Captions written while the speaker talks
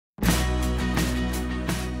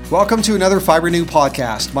Welcome to another Fiber New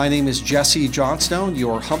podcast. My name is Jesse Johnstone,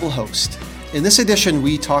 your humble host. In this edition,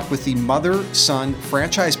 we talk with the mother-son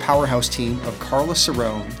franchise powerhouse team of Carla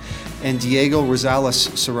Cerrone and Diego Rosales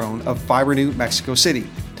Cerrone of Fiber New Mexico City.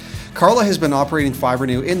 Carla has been operating Fiber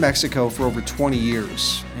New in Mexico for over 20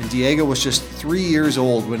 years, and Diego was just 3 years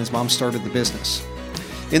old when his mom started the business.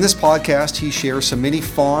 In this podcast, he shares some many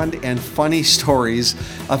fond and funny stories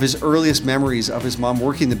of his earliest memories of his mom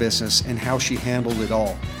working the business and how she handled it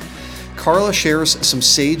all. Carla shares some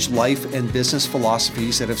sage life and business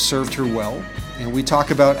philosophies that have served her well, and we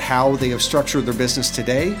talk about how they have structured their business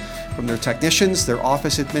today, from their technicians, their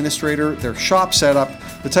office administrator, their shop setup,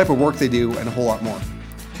 the type of work they do, and a whole lot more.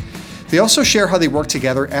 They also share how they work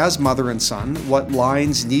together as mother and son, what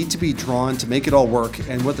lines need to be drawn to make it all work,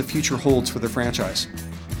 and what the future holds for their franchise.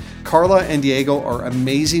 Carla and Diego are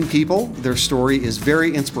amazing people. Their story is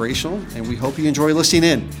very inspirational, and we hope you enjoy listening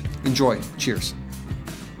in. Enjoy. Cheers.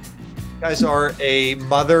 You guys are a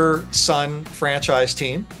mother-son franchise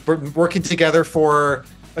team. We're working together for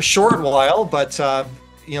a short while, but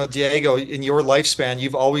Diego, in your lifespan,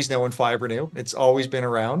 you've always known Fiber New. It's always been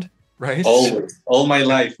around, right? Always, all my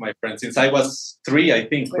life, my friend. Since I was 3, I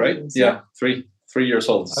think, right? Yeah, 3 years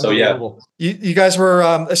old. So yeah. You guys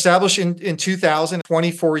were established in 2000.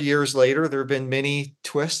 24 years later, there have been many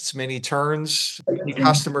twists, many turns, many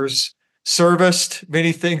customers serviced,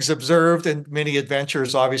 many things observed, and many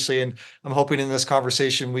adventures, obviously. And I'm hoping in this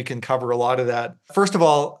conversation we can cover a lot of that. First of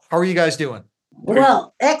all, how are you guys doing?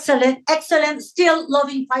 Well, excellent. Still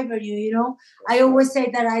loving Fiber New, I always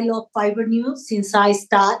say that I love Fiber New since I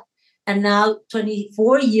start. And now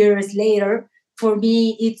 24 years later, for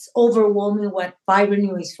me, it's overwhelming what Fiber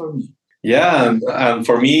New is for me. Yeah, and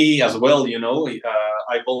for me as well,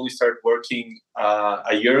 I've only started working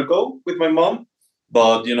a year ago with my mom.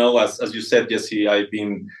 But, as you said, Jesse, I've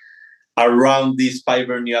been around this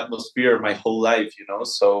Fiber New atmosphere my whole life,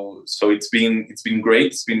 so it's been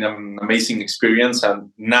great. It's been an amazing experience. And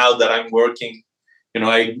now that I'm working,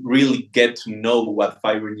 I really get to know what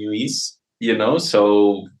Fiber New is,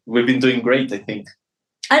 so we've been doing great, I think.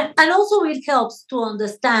 And also it helps to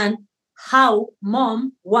understand how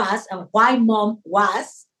mom was and why mom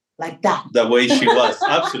was like that. The way she was.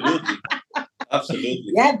 Absolutely.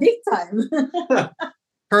 Absolutely. Yeah, big time.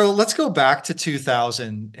 Carla, let's go back to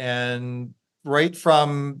 2000 and right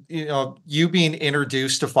from, you being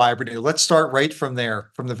introduced to Fiber New. Let's start right from there,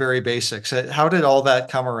 from the very basics. How did all that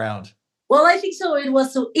come around? Well, I think so.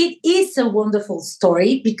 It is a wonderful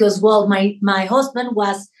story because, my husband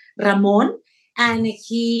was Ramon, and I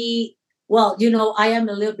am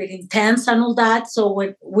a little bit intense and all that. So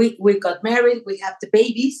when we got married, we have the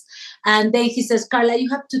babies. And then he says, Carla, you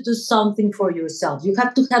have to do something for yourself. You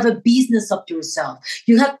have to have a business of yourself.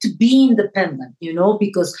 You have to be independent,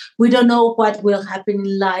 because we don't know what will happen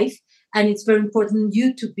in life. And it's very important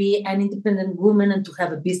you to be an independent woman and to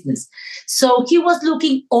have a business. So he was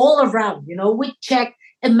looking all around, we checked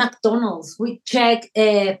McDonald's, we check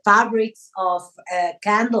fabrics of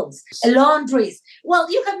candles, laundries.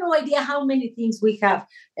 Well, you have no idea how many things we have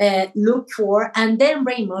looked for. And then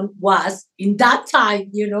Raymond was, in that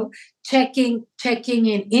time, checking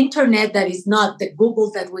in internet that is not the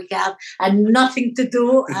Google that we have and nothing to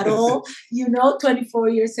do at all, 24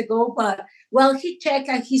 years ago. But, he checked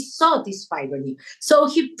and he saw this Fiber New. So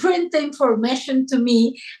he printed the information to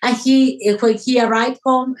me, and when he arrived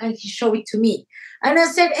home and he showed it to me. And I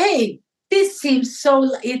said, hey, this seems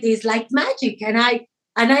it is like magic. And I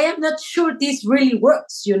am not sure this really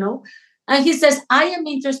works, And he says, I am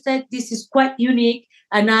interested. This is quite unique.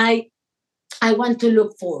 And I want to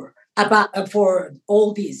look for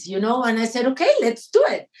all this, And I said, okay, let's do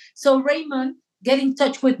it. So Raymond get in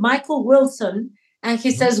touch with Michael Wilson. And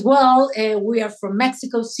he says, we are from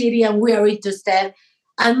Mexico City and we are interested.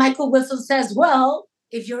 And Michael Wilson says,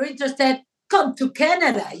 if you're interested, come to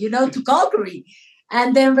Canada, to Calgary.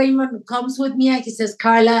 And then Raymond comes with me and he says,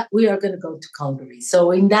 Carla, we are going to go to Calgary.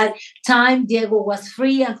 So in that time, Diego was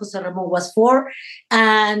 3 and Jose Ramon was 4.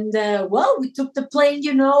 And, we took the plane,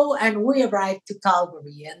 and we arrived to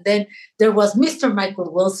Calgary. And then there was Mr.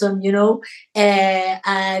 Michael Wilson,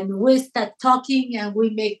 and we start talking and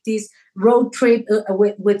we make this road trip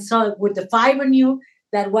with the Fiber New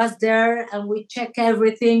that was there, and we check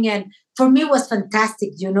everything. And for me, it was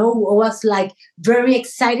fantastic, I was like very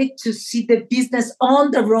excited to see the business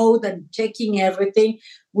on the road and checking everything.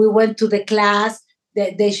 We went to the class,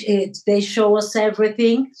 they show us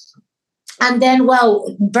everything. And then,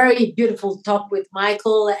 very beautiful talk with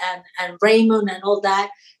Michael and Raymond and all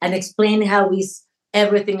that, and explain how is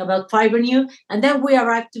everything about Fiber New. And then we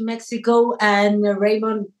arrived to Mexico, and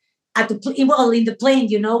Raymond in the plane,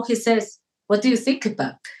 he says, what do you think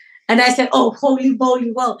about? And I said, oh, holy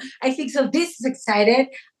moly. Well, I think so. This is excited.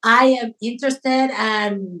 I am interested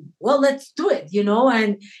and well, let's do it,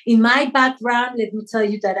 And in my background, let me tell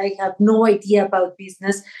you that I have no idea about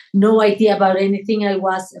business, no idea about anything. I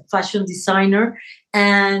was a fashion designer.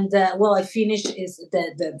 And well, I finished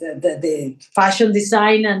the fashion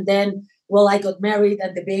design and then, well, I got married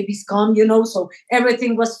and the babies come, so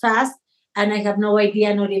everything was fast. And I have no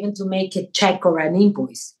idea, not even to make a check or an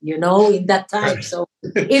invoice, in that time. So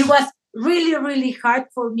it was really, really hard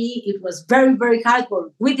for me. It was very, very hard.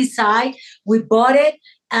 But we bought it.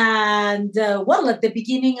 And well, at the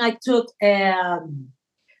beginning, I took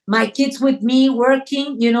my kids with me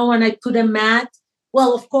working, and I put a mat.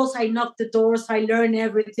 Well, of course, I knocked the doors. I learned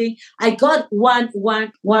everything. I got one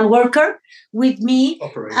worker with me,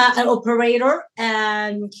 an operator,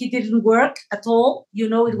 and he didn't work at all.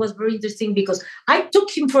 It was very interesting because I took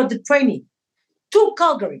him for the training to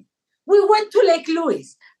Calgary. We went to Lake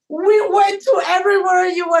Louise. We went to everywhere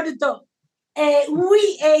you want to go.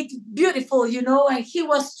 We ate beautiful, and he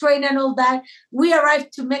was trained and all that. We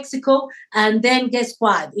arrived to Mexico, and then guess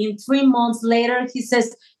what? In 3 months later, he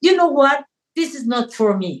says, you know what? This is not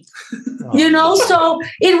for me, so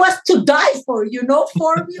it was to die for,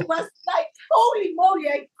 for me. It was like, holy moly,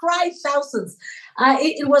 I cried thousands.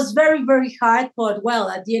 It was very, very hard, but well,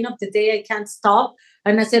 at the end of the day, I can't stop.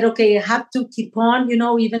 And I said, okay, I have to keep on,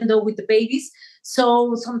 even though with the babies.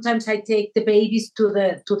 So sometimes I take the babies to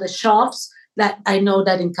the shops that I know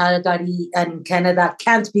that in Calgary and in Canada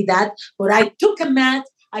can't be that, but I took a mat,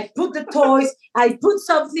 I put the toys, I put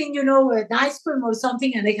something, an ice cream or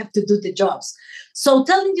something, and I have to do the jobs. So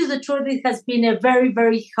telling you the truth, it has been a very,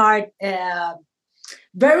 very hard, but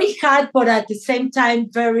at the same time,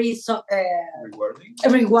 very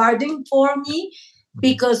rewarding for me.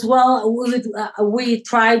 Because, well, we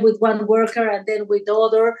try with one worker and then with the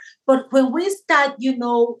other. But when we start,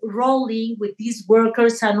 rolling with these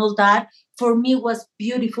workers and all that, for me was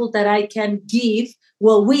beautiful that I can give,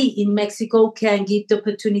 well, we in Mexico can give the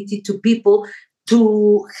opportunity to people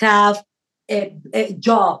to have a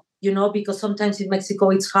job, because sometimes in Mexico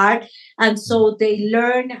it's hard. And so they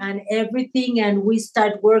learn and everything, and we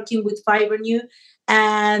start working with Fiverr New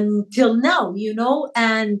until now,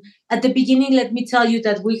 and at the beginning, let me tell you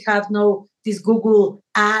that we have these Google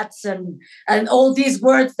ads and all these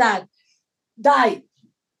words that die,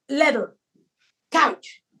 leather,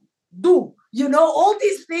 couch, do, all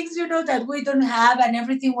these things, that we don't have, and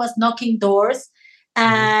everything was knocking doors.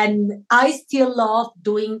 And I still love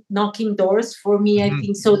doing knocking doors. For me, I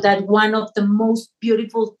think so that one of the most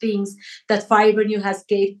beautiful things that Fiverr New has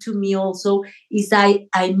gave to me also is I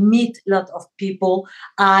meet a lot of people.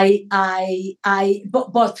 But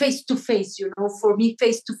face to face, for me,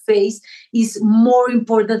 face to face is more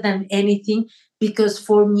important than anything, because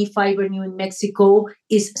for me, Fiverr New in Mexico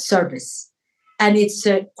is service. And it's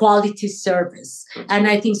a quality service. And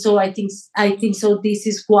I think so. This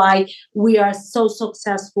is why we are so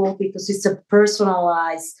successful, because it's a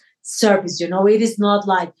personalized service. It is not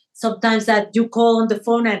like sometimes that you call on the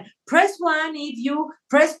phone and press 1 if you,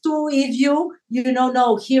 press 2 if you,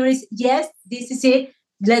 no, here is, yes, this is it.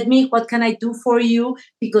 What can I do for you?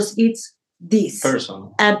 Because it's this.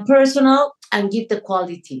 Personal. And give the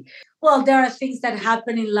quality. Well, there are things that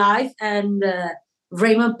happen in life, and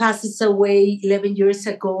Raymond passes away 11 years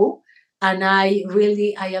ago, and I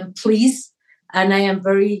am pleased, and I am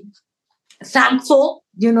very thankful,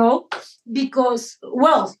 because,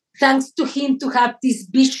 well, thanks to him to have this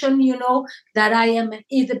vision, that I am an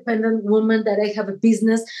independent woman, that I have a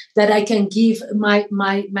business, that I can give my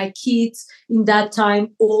kids in that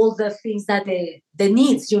time all the things that they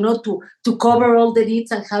needs, to cover all the needs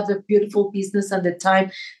and have a beautiful business and the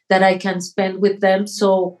time that I can spend with them.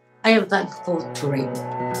 So I am thankful to Raymond.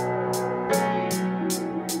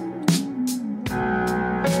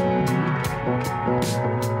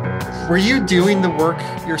 Were you doing the work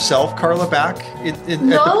yourself, Carla, back at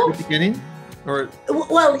the beginning? Or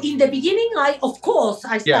well, in the beginning, I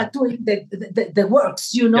started doing the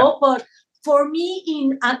works, But for me,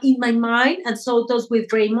 in my mind, and so does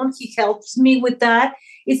with Raymond, he helps me with that.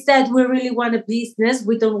 It's that we really want a business.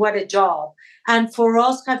 We don't want a job. And for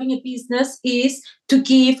us, having a business is to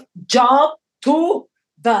give job to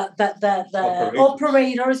the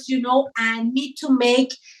operators, and me to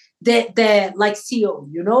make the like CEO,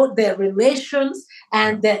 the relations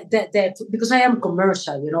and the because I am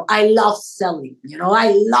commercial, I love selling,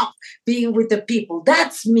 I love being with the people.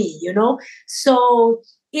 That's me, So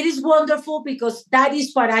it is wonderful because that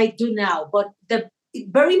is what I do now. But the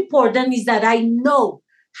very important is that I know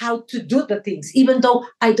how to do the things, even though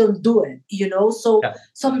I don't do it, So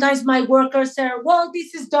sometimes my workers say, well,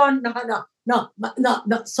 this is done. No,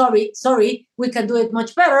 sorry. We can do it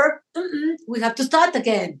much better. We have to start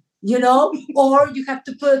again, or you have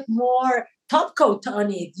to put more top coat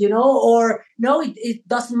on it, or no, it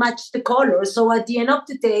doesn't match the color. So at the end of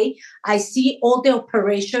the day, I see all the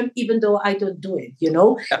operation, even though I don't do it,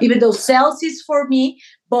 even though sales is for me,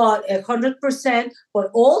 but 100%, but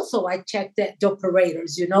also I check the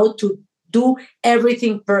operators, to do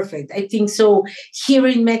everything perfect. I think so. Here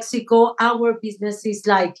in Mexico, our business is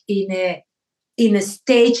like in a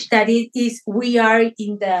stage that we are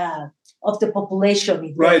in the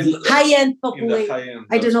population, right? High-end population. High-end,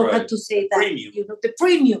 I don't know right. how to say that. Premium. The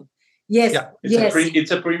premium. Yes,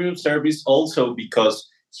 it's a premium service also because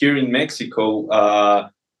here in Mexico,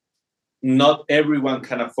 not everyone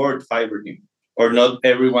can afford fiber, or not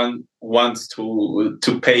everyone wants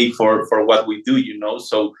to pay for what we do,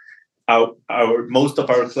 So our most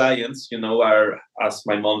of our clients, are, as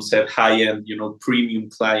my mom said, high-end, premium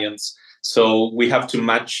clients. So we have to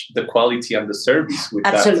match the quality and the service with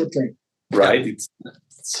absolutely. That. Right. It's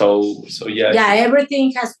so yeah. Yeah,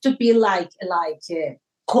 everything has to be like you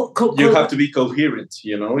have to be coherent.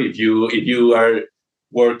 If you are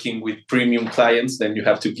working with premium clients, then you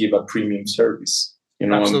have to give a premium service.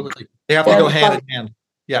 Absolutely, they have to go hand in hand.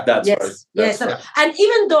 Yeah, that's right. Yes, right. And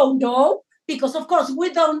even though because of course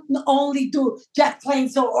we don't only do jet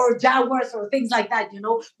planes or Jaguars or things like that.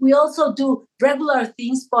 We also do regular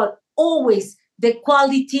things, but always the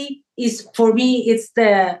quality is, for me, it's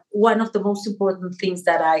one of the most important things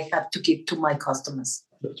that I have to give to my customers.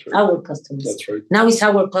 That's right. Our customers. That's right. Now it's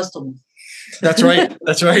our customers. That's right.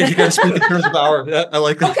 That's right. You got to speak in terms of our. I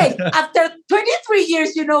like that. Okay, after 23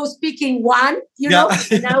 years, speaking one, now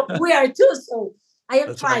we are two. So I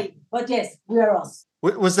am trying. Right. But yes, we are us.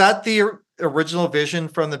 Was that the original vision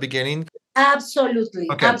from the beginning? Absolutely.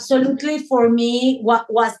 Okay. Absolutely. For me,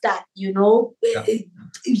 what was that,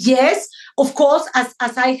 Yes, of course, as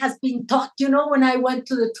I has been taught, when I went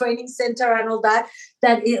to the training center and all that,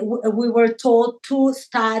 we were told to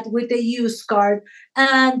start with the used car,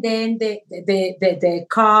 and then the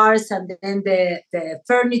cars, and then the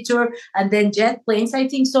furniture, and then jet planes. I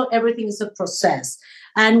think so. Everything is a process.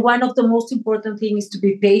 And one of the most important things is to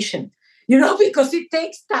be patient. Because it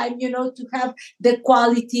takes time, to have the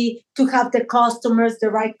quality, to have the customers, the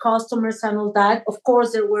right customers and all that. Of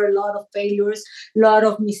course, there were a lot of failures, a lot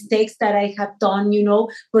of mistakes that I have done,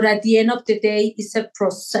 but at the end of the day, it's a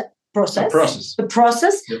process.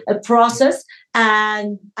 Yep. A process.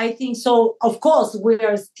 And I think so, of course, we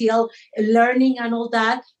are still learning and all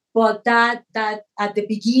that. But that at the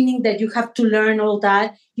beginning that you have to learn all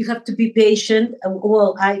that, you have to be patient.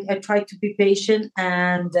 Well, I try to be patient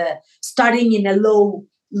and starting in a low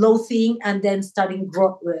thing and then starting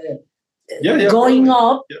going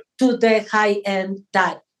up to the high end.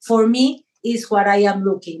 That for me is what I am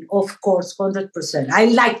looking. Of course, 100%. I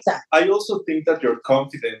like that. I also think that your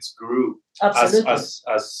confidence grew as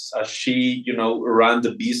she, ran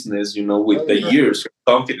the business, with the years. Her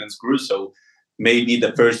confidence grew. So maybe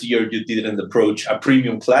the first year you didn't approach a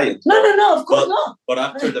premium client. No, of course not. But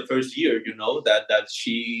after the first year, that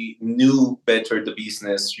she knew better the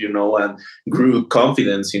business, and grew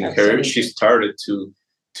confidence in her, she started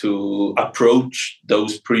to approach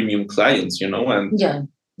those premium clients, and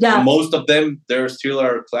most of them, they're still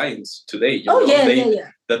our clients today.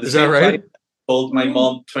 Is that right? Told my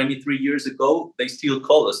mom 23 years ago, they still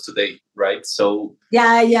call us today, right? So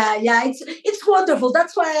yeah, it's wonderful.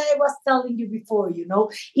 That's why I was telling you before,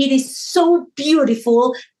 it is so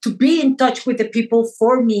beautiful to be in touch with the people,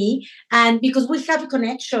 for me, and because we have a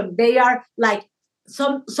connection. They are like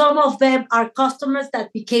some of them are customers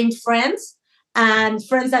that became friends, and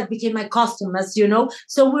friends that became my customers,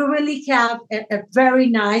 so we really have a very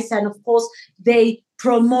nice, and of course they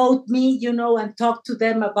promote me, and talk to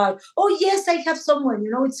them about, oh yes, I have someone,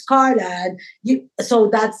 it's Carla. And so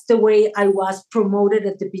that's the way I was promoted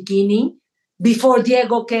at the beginning, before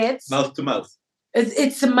Diego gets. Mouth to mouth.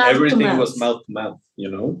 It's a mouth Everything to mouth. was mouth to mouth,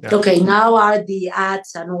 Yeah. Okay, now are the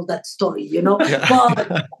ads and all that story,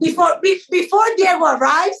 But before Diego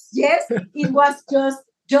arrives, yes, it was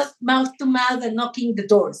just mouth to mouth and knocking the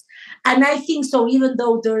doors. And I think so, even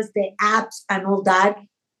though there's the apps and all that,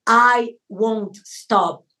 I won't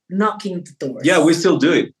stop knocking the doors. Yeah, we still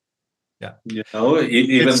do it. Yeah.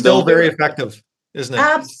 Even it's still very effective, isn't it?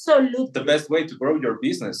 Absolutely. The best way to grow your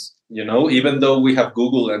business, even though we have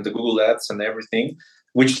Google and the Google ads and everything,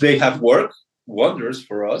 which they have worked wonders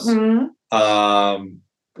for us. Mm-hmm.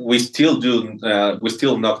 We still do. We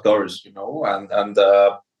still knock doors, and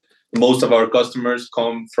most of our customers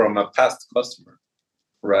come from a past customer.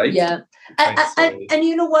 right? Yeah. Right, And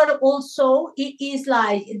you know what? Also, it is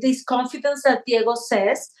like this confidence that Diego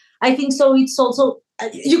says. I think so. It's also,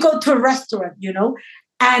 you go to a restaurant,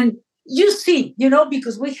 and you see,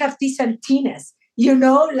 because we have these antennas,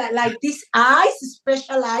 like these eyes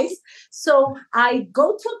specialized. So I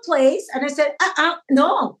go to a place and I said,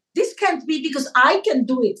 no, this can't be, because I can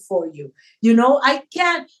do it for you. I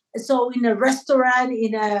can. So in a restaurant,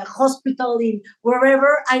 in a hospital, in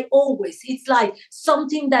wherever, it's like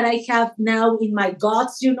something that I have now in my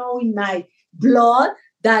guts, in my blood,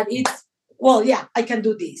 that it's, well, yeah, I can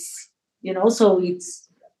do this, so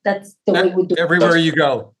that's the way we do it. Everywhere you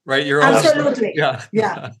go, right? You're always, Absolutely. yeah.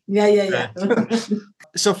 Yeah.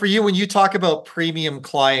 So for you, when you talk about premium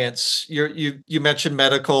clients, you mentioned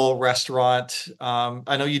medical, restaurant.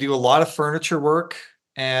 I know you do a lot of furniture work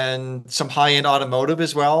and some high-end automotive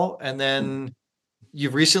as well. And then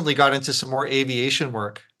you've recently got into some more aviation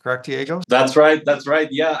work, correct, Diego? That's right.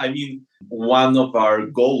 Yeah. I mean, one of our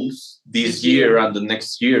goals this year and the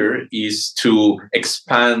next year is to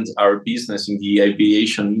expand our business in the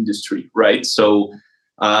aviation industry, right? So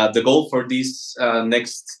the goal for these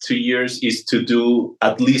next 2 years is to do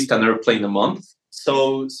at least an airplane a month.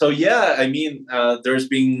 So yeah, I mean, there's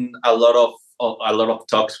been a lot of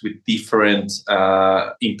talks with different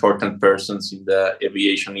important persons in the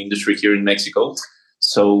aviation industry here in Mexico.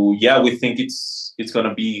 So yeah, we think it's going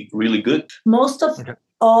to be really good. Most of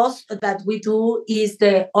us that we do is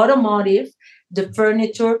the automotive, the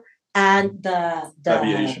furniture, and the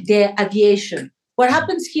aviation. What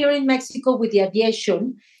happens here in Mexico with the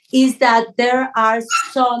aviation is that there are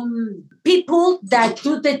some people that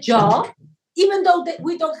do the job, even though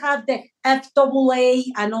we don't have the FAA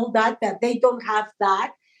and all that they don't have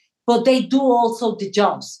that, but they do also the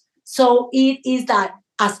jobs. So it is that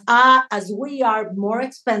as we are more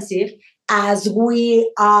expensive, as we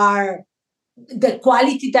are the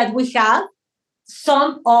quality that we have,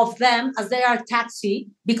 some of them, as they are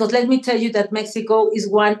taxi, because let me tell you that Mexico is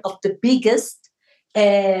one of the biggest,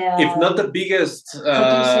 if not the biggest,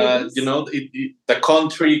 the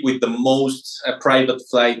country with the most private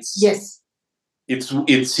flights. Yes.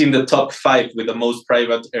 It's in the top 5 with the most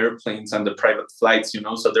private airplanes and the private flights,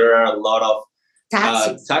 So there are a lot of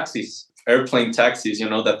taxis, airplane taxis,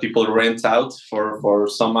 that people rent out for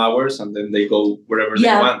some hours and then they go wherever they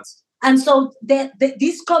want. And so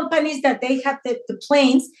these companies that they have the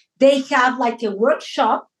planes, they have like a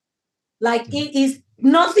workshop, like it is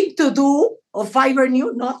nothing to do or fiber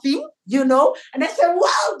new, nothing, And I said,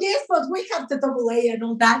 wow, yes, but we have the AA and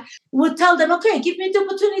all that. We'll tell them, okay, give me the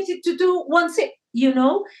opportunity to do one thing,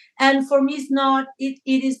 And for me, it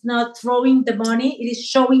is not throwing the money. It is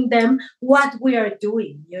showing them what we are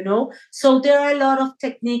doing, So there are a lot of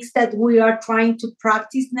techniques that we are trying to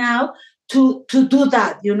practice now to do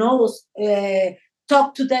that,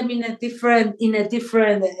 talk to them in a different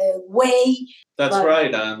way. That's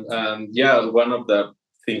right. And yeah, one of the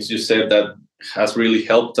things you said that has really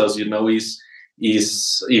helped us,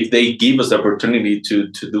 is if they give us the opportunity to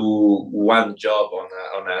do one job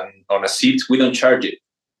on a seat, we don't charge it,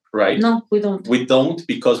 right? No, we don't. We don't,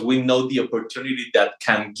 because we know the opportunity that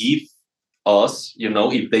can give us,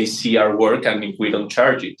 if they see our work and if we don't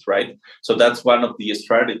charge it, right? So that's one of the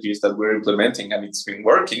strategies that we're implementing, and it's been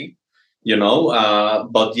working,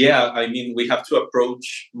 But yeah, I mean, we have to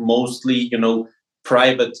approach mostly,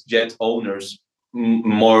 private jet owners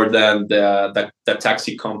more than the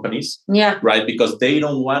taxi companies, right? Because they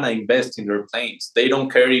don't want to invest in their planes. They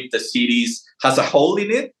don't care if the city has a hole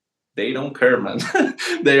in it. They don't care, man.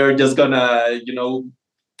 They are just gonna,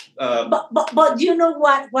 But you know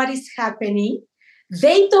what is happening?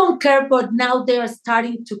 They don't care, but now they are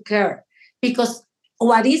starting to care, because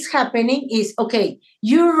what is happening is, okay,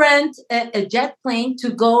 you rent a jet plane to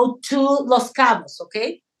go to Los Cabos,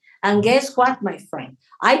 okay? And guess what, my friend?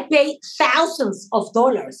 I pay thousands of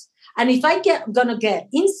dollars. And if gonna get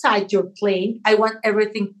inside your plane, I want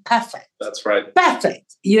everything perfect. That's right.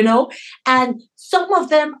 Perfect, And some of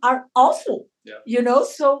them are awful,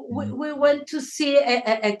 So we went to see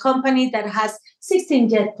a company that has 16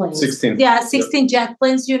 jet planes. 16. Yeah, 16 jet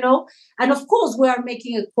planes, And of course, we are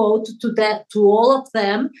making a quote to all of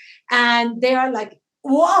them. And they are like,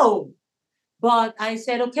 whoa. But I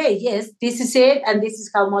said, okay, yes, this is it, and this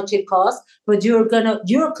is how much it costs. But your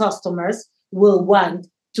customers will want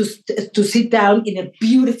to sit down in a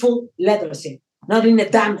beautiful leather seat, not in a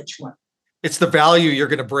damaged one. It's the value you're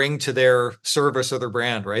going to bring to their service or their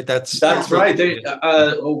brand, right? That's right.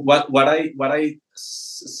 What I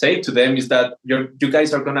say to them is that you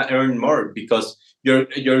guys are going to earn more, because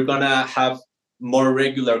you're going to have more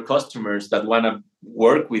regular customers that want to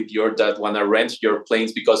work with that want to rent your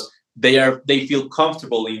planes, because they feel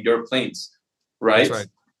comfortable in your planes, right? That's right.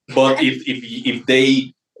 But if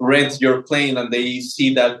they rent your plane and they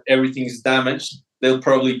see that everything is damaged, they'll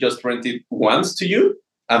probably just rent it once to you,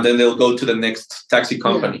 and then they'll go to the next taxi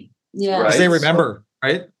company. Yeah. Right? Because they remember,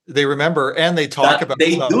 right? They remember, and they talk about.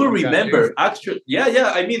 They do remember. Too. Actually,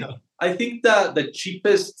 yeah. I mean, I think that the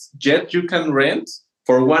cheapest jet you can rent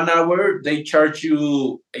for 1 hour, they charge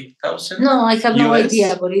you 8,000. No, I have no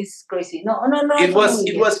idea, but it's crazy. No. It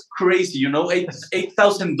was crazy,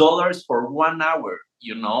 $8,000 for 1 hour.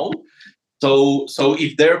 So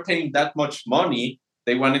if they're paying that much money,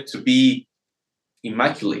 they want it to be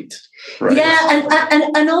immaculate, right? Yeah,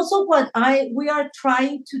 and also what we are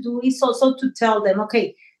trying to do is also to tell them,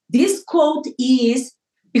 okay, this quote is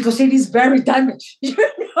because it is very damaged.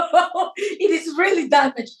 It is really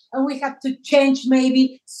damaged, and we have to change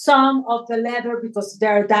maybe some of the leather because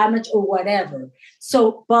they're damaged or whatever.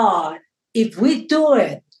 So, but if we do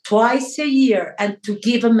it twice a year and to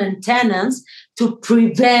give a maintenance to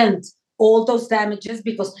prevent all those damages,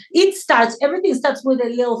 because everything starts with a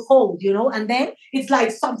little hole, and then it's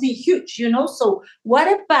like something huge, So what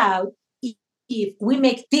about if we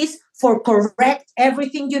make this for correct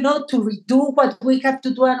everything, to redo what we have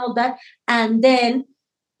to do and all that, and then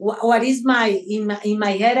what is in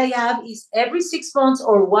my head I have is every 6 months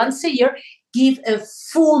or once a year give a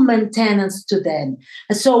full maintenance to them.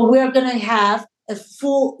 And so we're gonna have a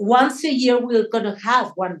full once a year. We're gonna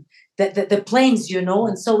have one. The planes,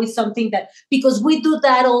 and so it's something that, because we do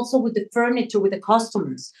that also with the furniture, with the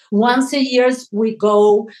customers. Once a year, we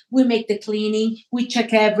go, we make the cleaning, we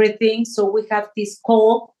check everything. So we have this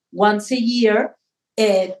call once a year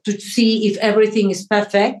to see if everything is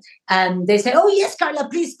perfect. And they say, oh, yes, Carla,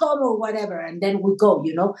 please come or whatever. And then we go,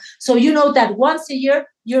 So that once a year,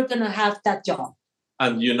 you're going to have that job.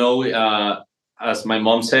 And, as my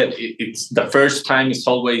mom said, it's the first time is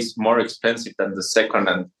always more expensive than the second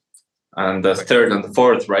and the third and the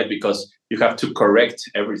fourth, right? Because you have to correct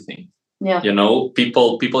everything. Yeah.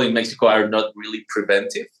 People in Mexico are not really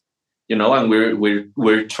preventive, and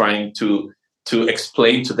we're trying to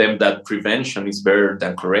explain to them that prevention is better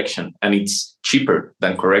than correction, and it's cheaper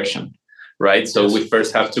than correction, right? So we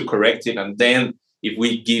first have to correct it, and then if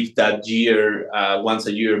we give that once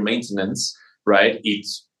a year maintenance, right,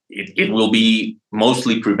 it will be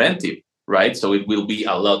mostly preventive, right? So it will be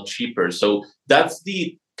a lot cheaper. So that's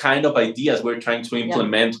the kind of ideas we're trying to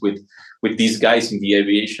implement with these guys in the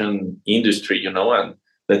aviation industry, and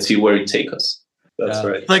let's see where it takes us. That's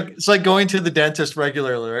right. It's like going to the dentist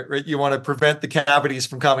regularly, right? You want to prevent the cavities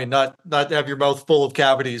from coming, not have your mouth full of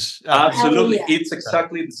cavities. Absolutely. It's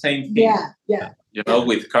exactly the same thing. Yeah.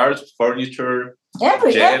 With cars, furniture,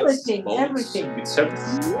 jets, everything. It's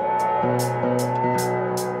everything.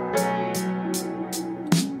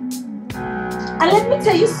 And let me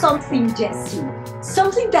tell you something, Jesse.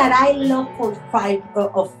 Something that I love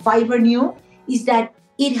of Fiber New is that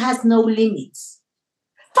it has no limits.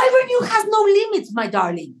 Fiber New has no limits, my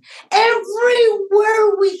darling.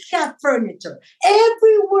 Everywhere we have furniture,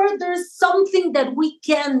 everywhere there's something that we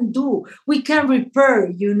can do. We can repair,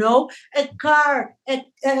 a car,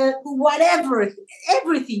 whatever,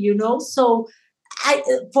 everything, So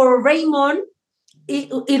for Raymond,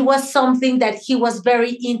 it was something that he was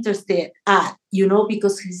very interested at,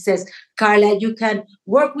 because he says, Carla, you can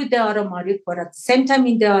work with the automotive, but at the same time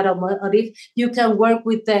in the automotive, you can work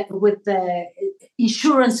with the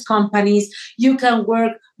insurance companies, you can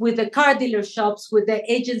work with the car dealer shops, with the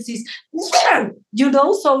agencies,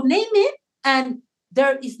 so name it, and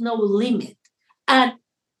there is no limit. And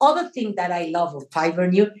other thing that I love of Fiber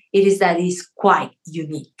New, it is that it's quite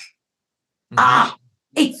unique. Mm-hmm.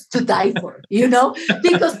 It's to die for,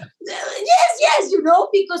 because yes,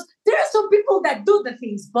 because there are some people that do the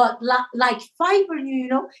things, but like Fiber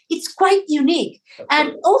New, it's quite unique.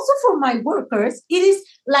 And also for my workers, it is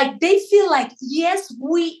like they feel like, yes,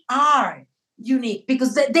 we are unique,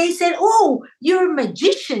 because they said, oh, you're a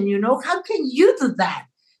magician, how can you do that?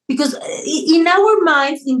 Because in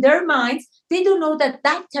their minds, they don't know that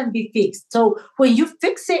can be fixed. So when you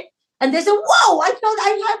fix it, and they say, wow, I thought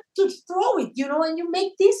I had to throw it, and you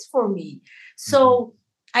make this for me. So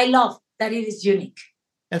I love that it is unique.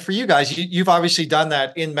 And for you guys, you've obviously done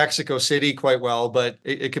that in Mexico City quite well, but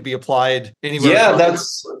it could be applied anywhere. Yeah,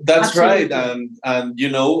 that's right. And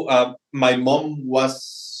my mom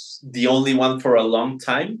was the only one for a long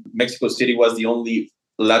time. Mexico City was the only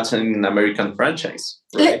Latin American franchise,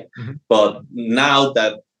 right? Mm-hmm. But now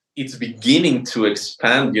that it's beginning to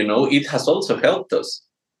expand, it has also helped us.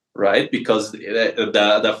 Right, because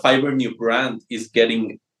the Fiber New brand is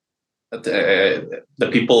getting the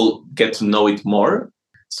people get to know it more.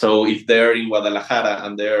 So if they're in Guadalajara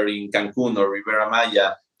and they're in Cancun or Rivera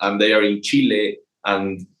Maya and they are in Chile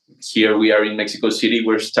and here we are in Mexico City,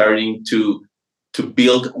 we're starting to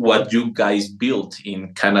build what you guys built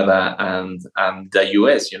in Canada and the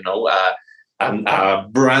US, and a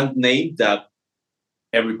brand name that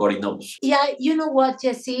everybody knows. Yeah, you know what,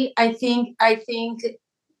 Jesse? I think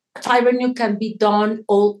fiber new can be done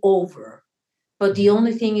all over, but the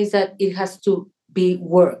only thing is that it has to be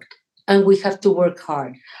worked, and we have to work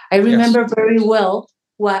hard. I remember very well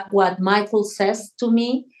what Michael says to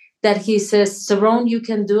me, that he says, Saron, you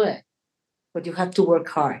can do it, but you have to work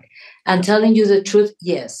hard. And telling you the truth,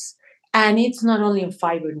 yes. And it's not only in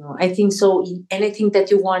fiber, no. I think so in anything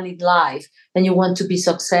that you want in life and you want to be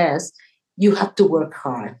success, you have to work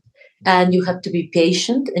hard and you have to be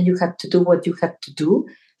patient and you have to do what you have to do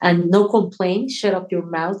and no complaint, shut up your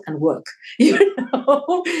mouth and work. You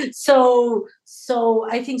know? So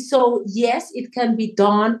I think so, yes, it can be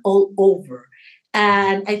done all over.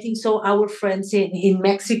 And I think so our friends in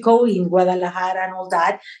Mexico, in Guadalajara and all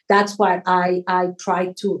that, that's what I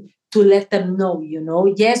try to let them know,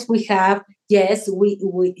 Yes, we have, yes,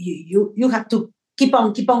 you have to keep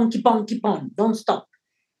on, don't stop.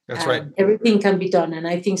 That's right. Everything can be done. And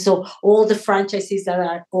I think so all the franchises that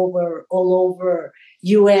are all over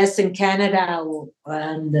US and Canada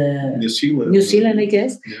and New Zealand, I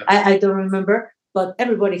guess. Yeah. I don't remember, but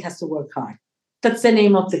everybody has to work hard. That's the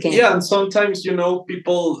name of the game. Yeah, and sometimes,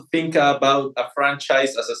 people think about a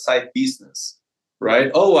franchise as a side business, right?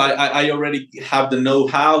 Oh, I already have the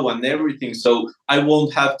know-how and everything, so I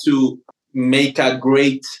won't have to make a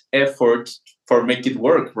great effort for make it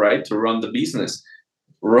work, right? To run the business.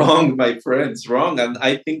 Wrong, my friends, wrong. And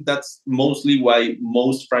I think that's mostly why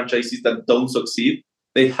most franchises that don't succeed,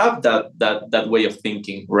 they have that way of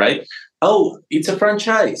thinking, right? Oh, it's a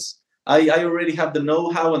franchise. I already have the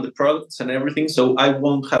know-how and the products and everything, so I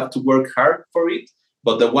won't have to work hard for it.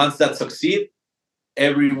 But the ones that succeed,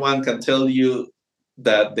 everyone can tell you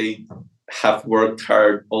that they have worked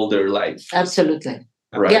hard all their life. Absolutely.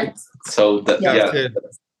 Right. Yeah. So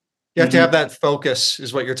you have to have that focus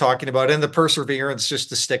is what you're talking about, and the perseverance just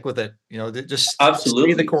to stick with it. Just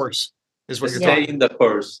absolutely stay the course is what you're stay in the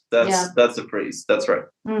course. That's the phrase. That's right.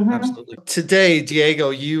 Mm-hmm. Absolutely. Today, Diego,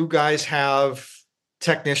 you guys have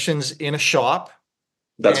technicians in a shop.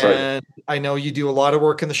 That's right. And I know you do a lot of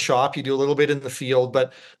work in the shop. You do a little bit in the field,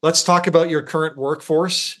 but let's talk about your current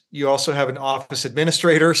workforce. You also have an office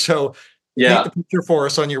administrator. So paint the picture for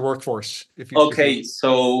us on your workforce.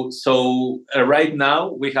 So right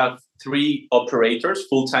now we have 3 operators,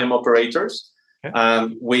 full-time operators.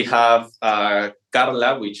 Okay. We have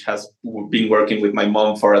Carla, which has been working with my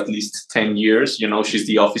mom for at least 10 years. She's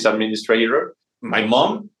the office administrator. My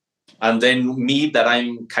mom. And then me, that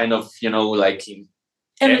I'm kind of, like in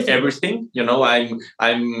everything.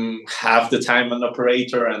 I'm half the time an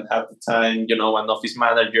operator and half the time, an office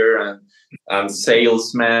manager and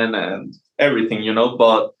salesman and everything,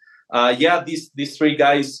 But these 3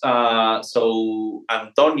 guys. So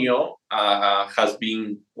Antonio has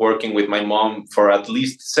been working with my mom for at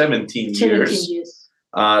least 17 years.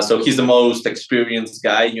 So he's the most experienced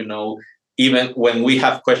guy. Even when we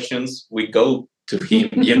have questions, we go to him,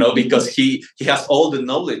 because he has all the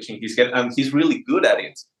knowledge in his head and he's really good at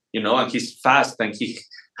it, and he's fast and he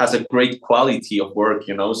has a great quality of work,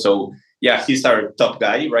 So he's our top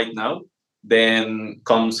guy right now. Then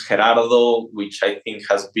comes Gerardo, which I think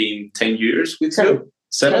has been 10 years with you.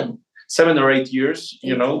 7 or 8 years,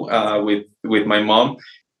 with my mom.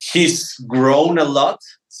 He's grown a lot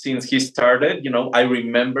since he started. I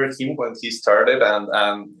remember him when he started and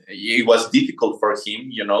it was difficult for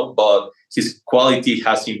him, but his quality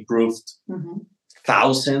has improved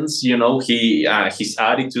thousands, his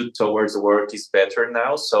attitude towards the work is better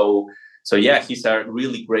now. So he's a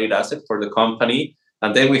really great asset for the company.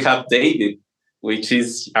 And then we have David, which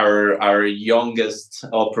is our youngest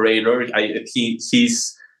operator.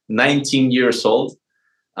 He's 19 years old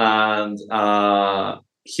and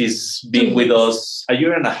he's been with us a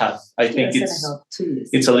year and a half. I think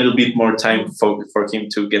it's a little bit more time for him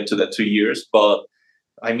to get to the 2 years, but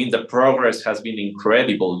I mean the progress has been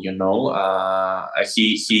incredible. He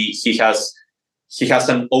has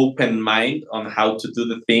an open mind on how to do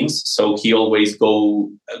the things, so he always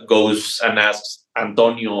goes and asks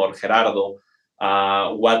Antonio or Gerardo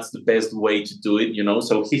what's the best way to do it.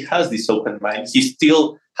 So he has this open mind. He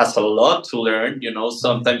still has a lot to learn.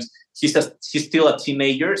 Sometimes he's still a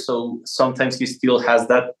teenager, so sometimes he still has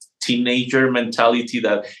that teenager mentality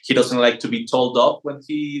that he doesn't like to be told off when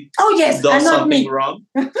he does something wrong.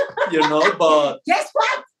 But guess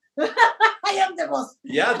what? I am the boss.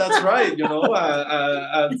 Yeah, that's right.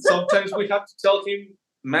 And sometimes we have to tell him,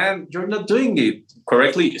 man, you're not doing it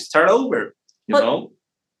correctly. Start over, you know?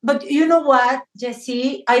 But you know what,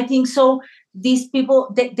 Jesse? I think so. These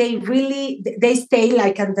people, they really, they stay,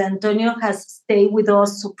 like, and Antonio has stayed with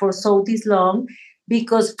us for so this long,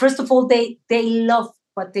 because first of all, they love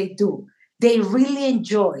what they do. They really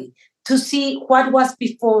enjoy to see what was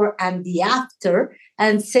before and the after,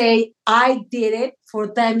 and say, I did it. For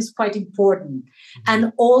them is quite important.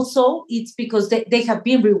 And also it's because they have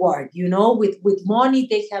been rewarded, with money.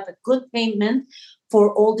 They have a good payment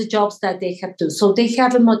for all the jobs that they have to. So they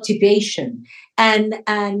have a motivation. And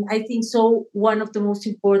I think so one of the most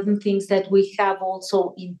important things that we have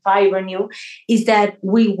also in Firenew is that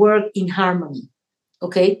we work in harmony.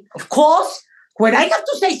 Okay? Of course, when I have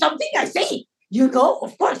to say something, I say it.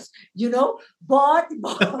 Of course, but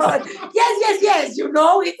yes,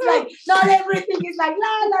 it's like not everything is like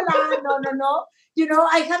la la la, no.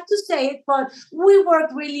 I have to say it, but we work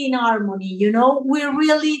really in harmony. We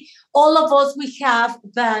really, all of us, we have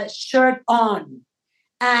the shirt on.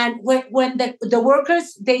 And when the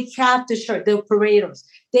workers, they have the shirt, the operators,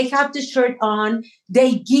 they have the shirt on,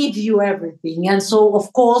 they give you everything. And so,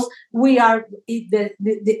 of course, we are,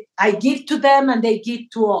 I give to them and they give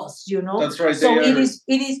to us, That's right. So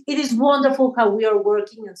it is wonderful how we are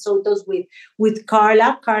working. And so does with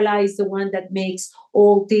Carla. Carla is the one that makes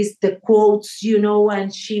all this, the quotes,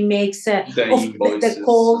 and she makes the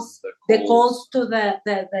calls to the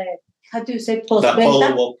how do you say,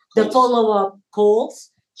 post-venta? The follow-up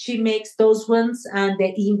calls. She makes those ones, and the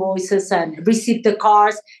invoices, and receive the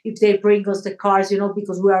cars if they bring us the cars,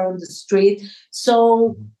 because we are on the street.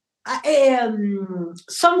 So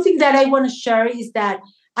something that I want to share is that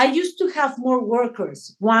I used to have more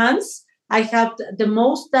workers. Once I have the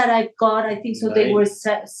most that I've got, I think so 9. They were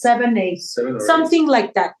 7, 8, something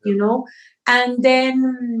like that, And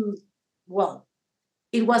then, well,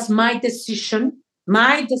 it was my decision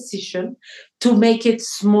to make it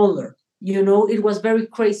smaller. It was very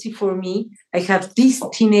crazy for me. I have these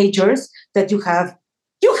teenagers that you have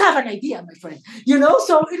an idea, my friend,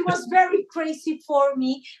 so it was very crazy for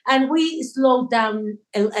me. And we slowed down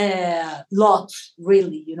a lot,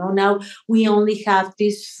 really, now we only have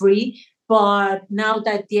this 3, but now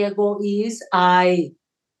that Diego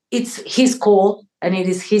it's his call, and it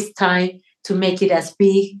is his time to make it as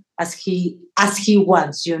big as he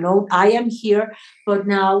wants. I am here, but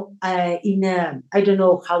now I don't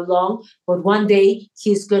know how long, but one day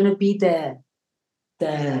he's gonna be the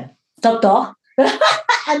top dog,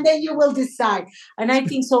 and then you will decide. And I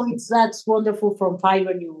think so. That's wonderful from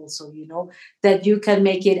Firenew also. That you can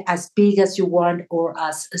make it as big as you want or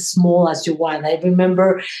as small as you want. I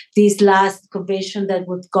remember this last convention that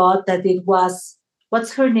we've got, that it was.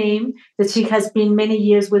 What's her name? That she has been many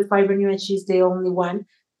years with Firenew, and she's the only one.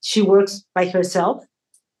 She works by herself.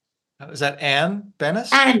 Is that Anne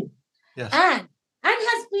Bennis? Anne. Yes. Anne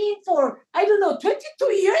has been for, I don't know,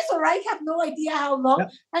 22 years, or I have no idea how long. Yeah.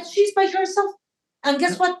 And she's by herself. And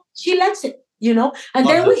guess what? She likes it, And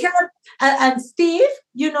then we have, and Steve,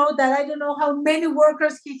 that I don't know how many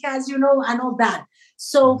workers he has, and all that.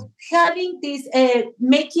 So having this,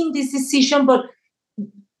 making this decision, but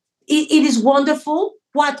it is wonderful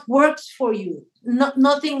what works for you.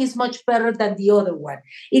 Nothing is much better than the other one.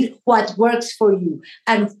 What works for you.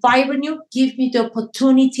 And Firenew gives me the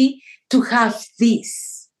opportunity to have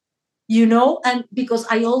this, and because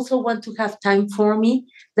I also want to have time for me,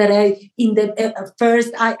 that in the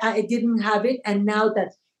first I didn't have it, and now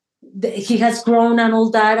that he has grown and all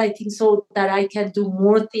that, I think so that I can do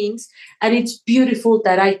more things, and it's beautiful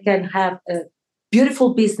that I can have a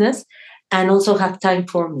beautiful business and also have time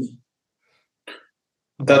for me.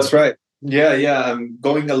 That's right. Yeah. I'm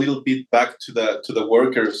going a little bit back to the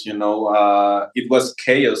workers. It was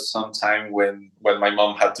chaos sometime when my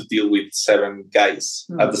mom had to deal with 7 guys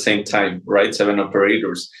at the same time, right? 7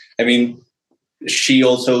 operators. I mean, she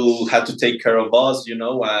also had to take care of us, and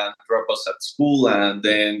drop us at school, and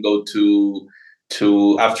then go to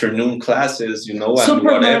afternoon classes, and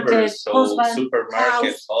whatever. So husband,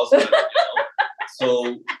 supermarket, husband,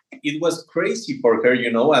 So it was crazy for her,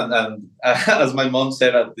 and as my mom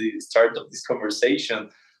said at the start of this conversation,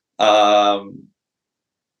 now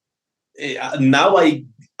I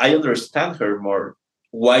understand her more,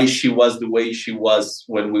 why she was the way she was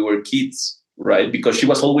when we were kids, right? Because she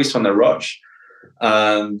was always on a rush.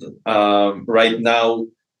 And right now,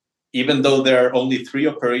 even though there are only 3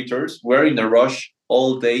 operators, we're in a rush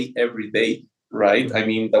all day, every day, right? I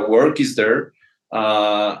mean, the work is there.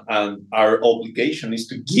 And our obligation is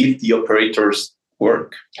to give the operators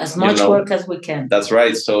work. As much work as we can. That's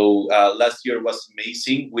right. So last year was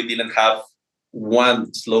amazing. We didn't have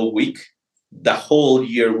one slow week. the whole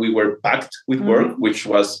year we were packed with work, which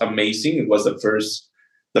was amazing. It was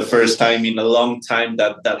the first time in a long time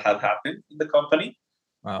that had happened in the company.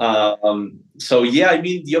 Wow. So yeah, I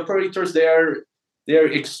mean, the operators,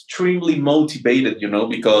 they're extremely motivated,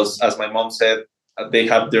 because as my mom said, they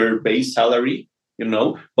have their base salary,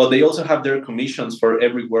 but they also have their commissions for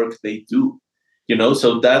every work they do,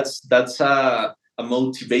 so that's a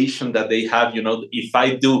motivation that they have. If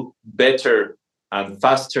I do better and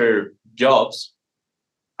faster jobs,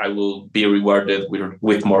 I will be rewarded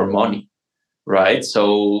with more money, right?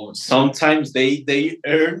 So sometimes they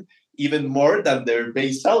earn even more than their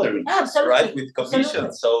base salary, right? With commission.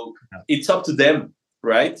 Absolutely. So it's up to them,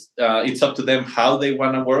 right? It's up to them how they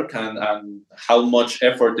want to work and how much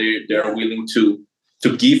effort they are willing to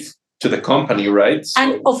give to the company, right? So,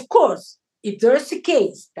 and of course, if there's a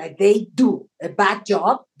case that they do a bad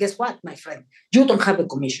job, guess what, my friend? You don't have a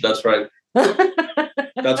commission. That's right.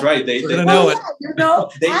 That's right. They know it.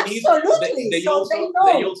 Absolutely. They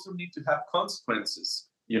also need to have consequences.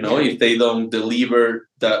 If they don't deliver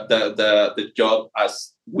the job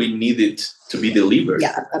as we need it to be delivered.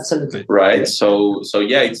 Yeah, absolutely. Right. So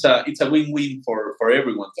yeah, it's a win-win for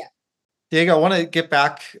everyone. Yeah. Diego, I want to get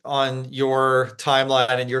back on your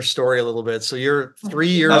timeline and your story a little bit. So you're 3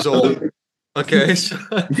 years old. Okay. So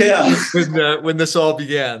yeah. when this all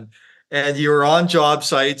began, and you were on job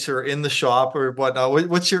sites or in the shop or whatnot.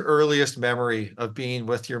 What's your earliest memory of being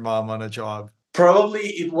with your mom on a job? Probably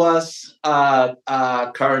it was a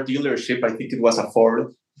car dealership. I think it was a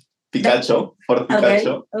Ford Picasso,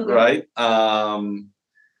 right?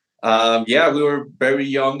 Yeah, we were very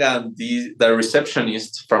young, and the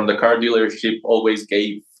receptionist from the car dealership always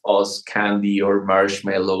gave us candy or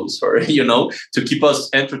marshmallows, or to keep us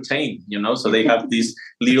entertained. So they have this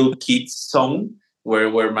little kids zone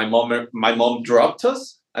where my mom dropped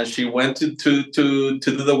us, and she went to do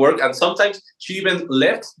the work, and sometimes she even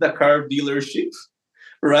left the car dealership,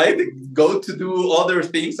 right? Go to do other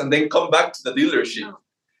things and then come back to the dealership,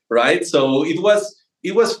 right? So it was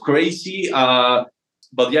crazy.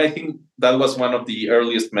 But yeah, I think that was one of the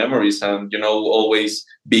earliest memories, and always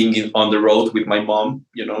being on the road with my mom,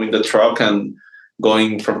 in the truck and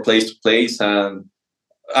going from place to place. And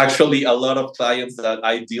actually, a lot of clients that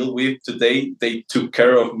I deal with today, they took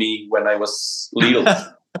care of me when I was little.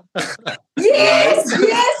 Yes,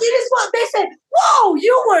 it is what they said. Whoa,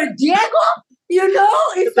 you were Diego?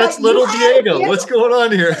 It's that's like little Diego. What's going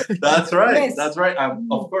on here? That's right. Yes. That's right.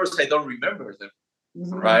 Of course, I don't remember them.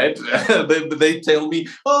 Mm-hmm. Right? they tell me,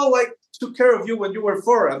 "Oh, I took care of you when you were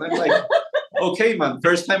 4," and I'm like, "Okay, man,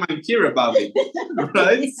 first time I'm here about it."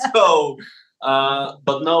 Right? Yeah. So,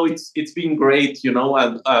 but no, it's been great,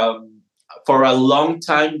 and for a long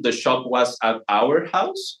time the shop was at our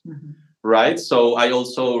house. Mm-hmm. Right. So I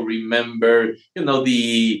also remember,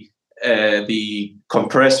 the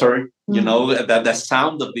compressor, that the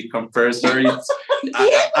sound of the compressor.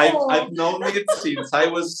 I've known it since I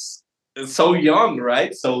was so young,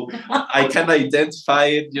 right? So I can identify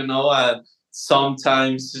it, and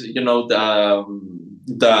sometimes, the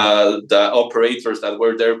operators that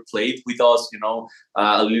were there played with us,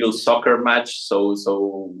 a little soccer match. So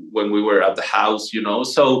when we were at the house,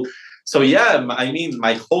 So yeah, I mean,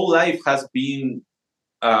 my whole life has been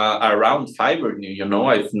around fiber new.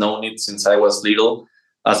 I've known it since I was little.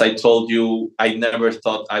 As I told you, I never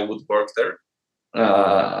thought I would work there.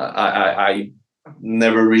 I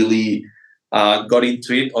never really got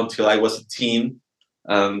into it until I was a teen,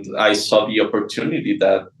 and I saw the opportunity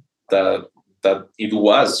that it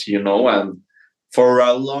was, and for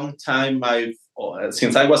a long time,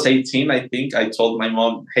 since I was 18, I think I told my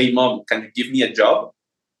mom, "Hey, Mom, can you give me a job?"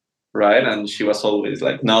 Right. And she was always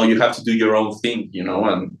like, "No, you have to do your own thing,"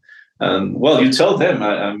 and well, you tell them.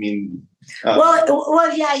 I mean, yeah.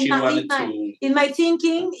 In my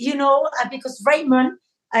thinking, because Raymond,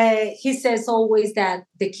 he says always that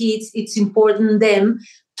the kids, it's important them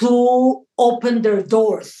to open their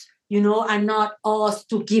doors, and not us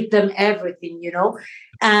to give them everything,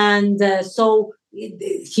 and so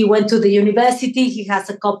he went to the university. He has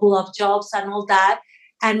a couple of jobs and all that,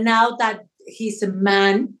 and now that he's a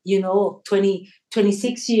man,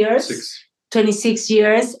 26 years, 26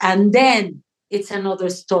 years. And then it's another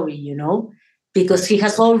story, because he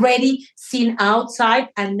has already seen outside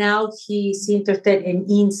and now he's interested in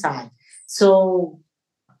inside. So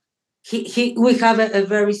we have a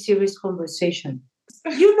very serious conversation.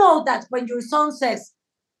 You know that when your son says,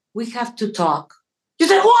 "We have to talk," you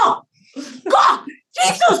say, "Whoa, God,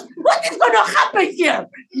 Jesus, what is going to happen here?"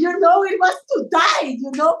 It was to die,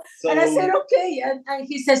 So, and I said, "Okay." And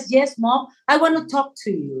he says, "Yes, Mom, I want to talk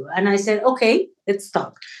to you." And I said, "Okay, let's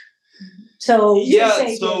talk." So yeah,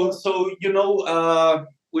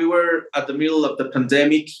 we were at the middle of the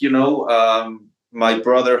pandemic. My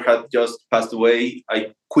brother had just passed away.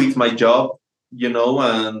 I quit my job,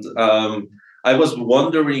 and I was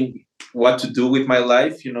wondering what to do with my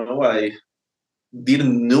life. I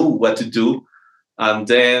didn't know what to do. And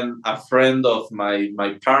then a friend of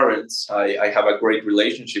my parents, I have a great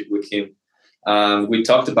relationship with him. We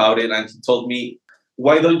talked about it, and he told me,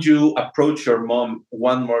 why don't you approach your mom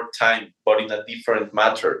one more time, but in a different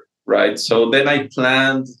matter, right? So then I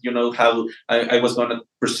planned, how I was going to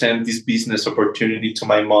present this business opportunity to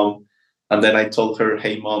my mom. And then I told her,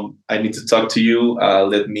 hey, mom, I need to talk to you.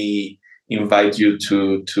 Let me invite you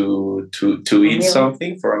to eat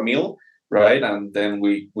something for a meal, right? And then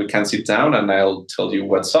we can sit down and I'll tell you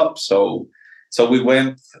what's up. So we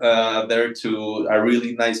went there to a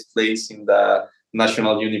really nice place in the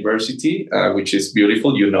National University, which is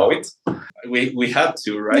beautiful. You know it. We had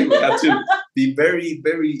to, right? We had to be very,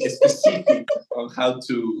 very specific on how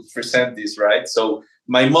to present this, right? So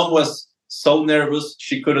my mom was so nervous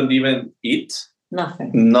she couldn't even eat.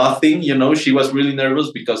 Nothing. She was really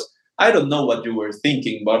nervous because I don't know what you were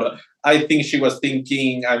thinking, but I think she was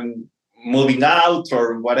thinking I'm moving out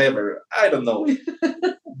or whatever. I don't know.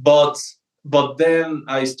 But then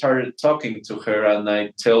I started talking to her, and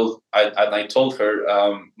I told her,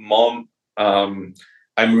 Mom,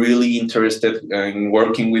 I'm really interested in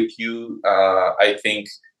working with you. I think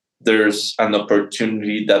there's an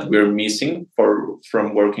opportunity that we're missing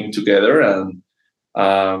from working together, and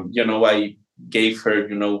I gave her,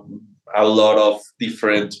 a lot of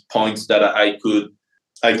different points that I could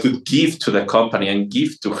give to the company and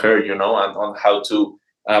give to her, and on how to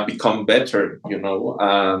become better,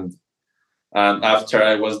 and after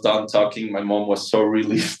I was done talking, my mom was so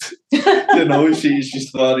relieved. She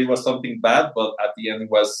thought it was something bad, but at the end it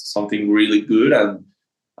was something really good.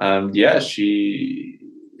 And yeah, she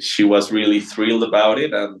was really thrilled about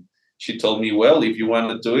it. And she told me, well, if you want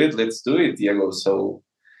to do it, let's do it, Diego. So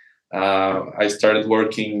I started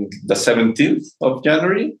working the 17th of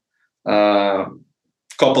January,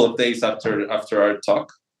 couple of days after our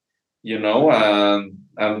talk,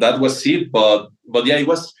 and that was it. But yeah, it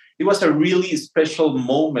was a really special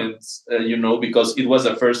moment, because it was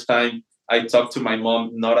the first time I talked to my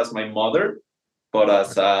mom, not as my mother, but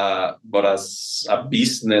as a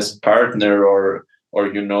business partner or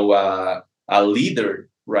a leader,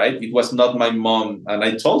 right? It was not my mom, and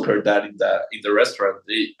I told her that in the restaurant.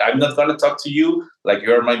 I'm not going to talk to you like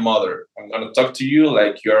you're my mother. I'm going to talk to you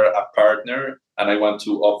like you're a partner, and I want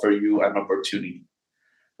to offer you an opportunity,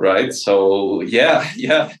 right? So yeah.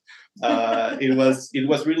 It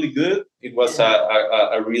was really good. It was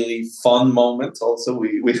a really fun moment. Also,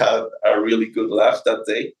 we had a really good laugh that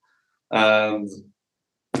day, and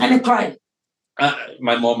I cried.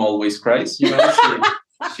 My mom always cries.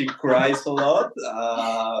 She cries a lot.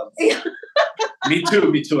 Me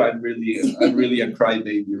too. I'm really a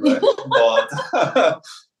crybaby, right?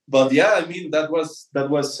 But yeah, I mean that was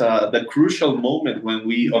the crucial moment when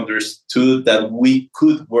we understood that we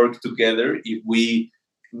could work together if we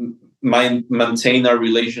maintain our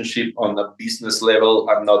relationship on a business level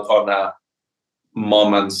and not on a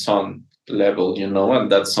mom and son level, and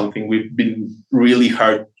that's something we've been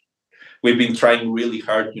trying really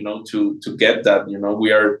hard, to get that.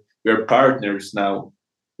 We're partners now.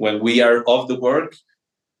 When we are off the work,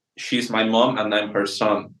 she's my mom and I'm her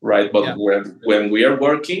son, right? But when we are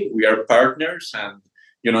working, we are partners, and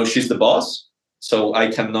she's the boss. So I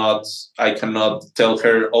cannot tell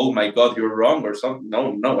her, oh my God, you're wrong or something.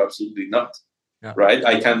 No, absolutely not. Yeah. Right?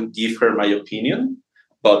 I can give her my opinion,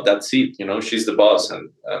 but that's it. She's the boss, and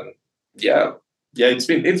yeah, it's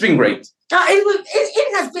been great.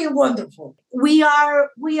 It has been wonderful. We are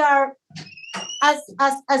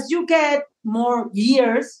as you get more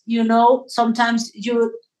years, sometimes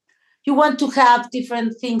you want to have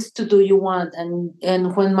different things to do.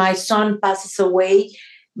 And when my son passes away,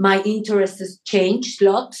 my interests changed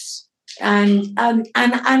lots, and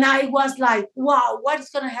I was like, wow, what is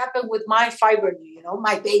going to happen with my fiber,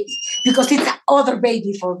 my baby, because it's another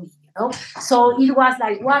baby for me, So it was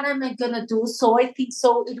like, what am I going to do? So I think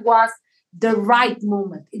it was the right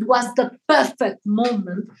moment. It was the perfect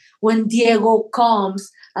moment when Diego comes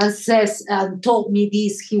and says and told me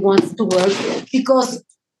this, he wants to work, because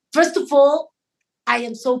first of all, I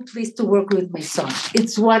am so pleased to work with my son.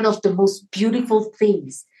 It's one of the most beautiful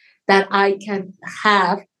things that I can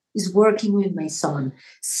have is working with my son.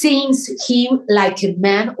 Seeing him like a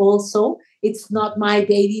man also. It's not my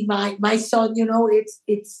baby, my son,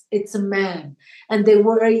 it's a man. And the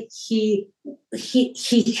way he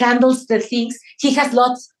handles the things, he has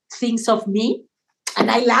lots of things of me. And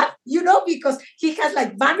I laughed, because he has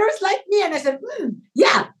like manners like me. And I said,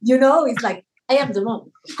 yeah, it's like, I am the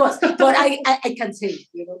mom, of course, but I can say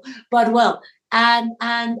it, but well, and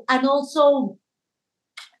also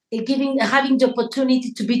having the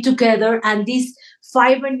opportunity to be together, and this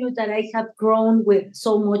fiber new that I have grown with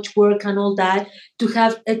so much work and all that, to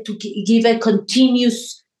have give a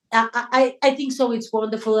continuous. I think so. It's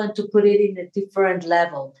wonderful, and to put it in a different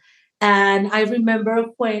level. And I remember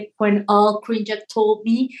when Al Krinjak told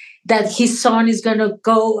me that his son is gonna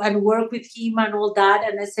go and work with him and all that,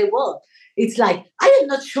 and I say, well, it's like I am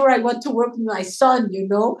not sure I want to work with my son,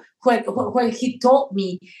 when he told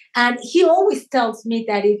me. And he always tells me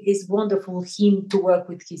that it is wonderful him to work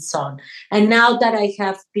with his son. And now that I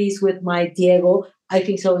have this with my Diego, I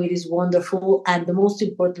think so it is wonderful. And the most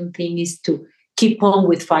important thing is to keep on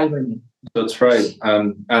with Fiverr. That's right.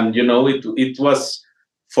 And it was,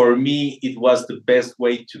 for me, it was the best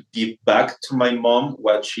way to give back to my mom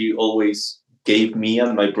what she always gave me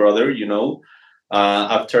and my brother.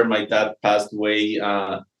 After my dad passed away,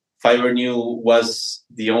 Fiverr was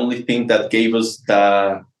the only thing that gave us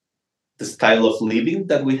the style of living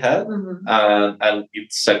that we had, and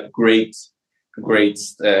it's a great. We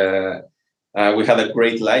had a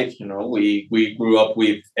great life. We grew up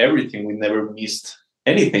with everything. We never missed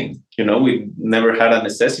anything. We never had a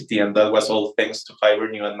necessity, and that was all thanks to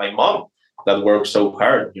Fiverr and my mom that worked so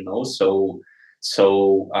hard.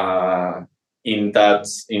 In that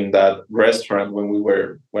restaurant,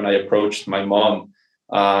 when I approached my mom,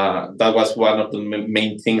 that was one of the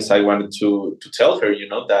main things I wanted to tell her.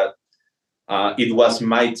 That it was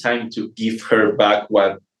my time to give her back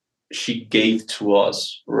what she gave to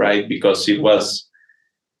us, right? Because it was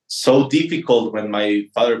so difficult when my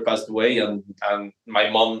father passed away, and my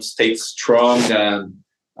mom stayed strong,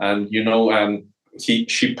 and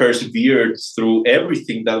she persevered through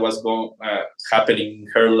everything that was happening in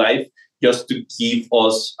her life, just to give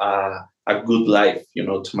us a good life,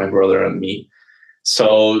 to my brother and me.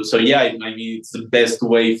 So yeah, I mean, it's the best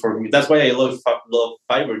way for me. That's why I love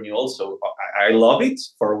Fiverr New also. I love it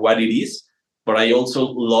for what it is, but I also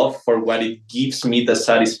love for what it gives me, the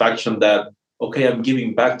satisfaction that, okay, I'm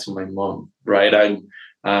giving back to my mom, right?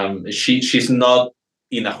 She's not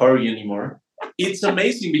in a hurry anymore. It's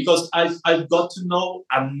amazing because I've got to know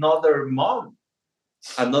another mom,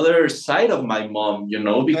 another side of my mom,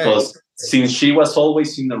 because since she was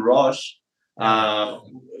always in a rush,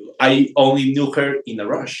 I only knew her in a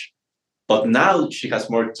rush. But now she has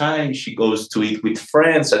more time. She goes to eat with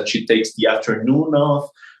friends, and she takes the afternoon off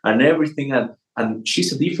and everything. And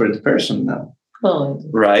she's a different person now. Oh.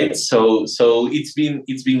 Right. So it's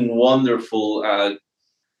been wonderful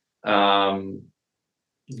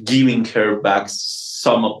giving her back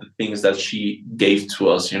some of the things that she gave to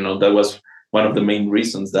us. That was one of the main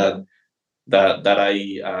reasons that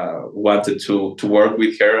I wanted to work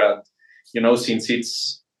with her. And since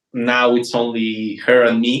it's only her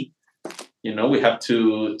and me, we have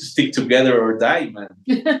to stick together or die, man.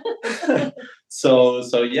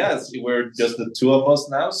 So yes, we're just the two of us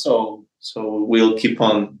now. So we'll keep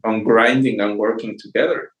on grinding and working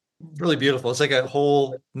together. Really beautiful. It's like a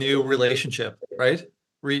whole new relationship, right?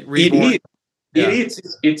 Reborn. It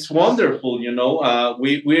is. It's wonderful.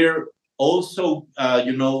 We're also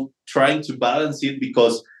trying to balance it,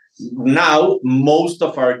 because now most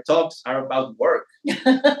of our talks are about work.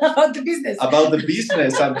 About the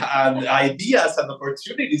business and ideas and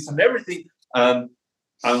opportunities and everything. And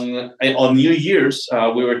on New Year's,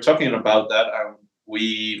 we were talking about that, and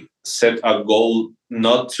we set a goal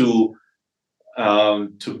not to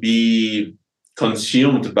be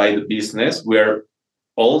consumed by the business. We're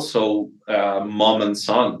also mom and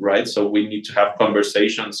son, right? So we need to have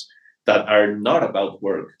conversations that are not about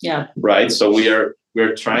work. Yeah. Right. So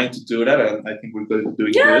we're trying to do that, and I think we're going to do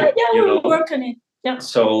it. Yeah, we'll work on it. Yeah.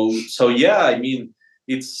 So yeah, I mean,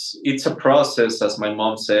 it's a process, as my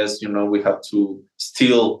mom says. We have to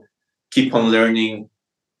still keep on learning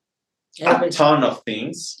a ton of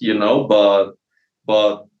things,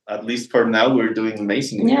 but at least for now, we're doing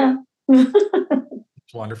amazing. Yeah.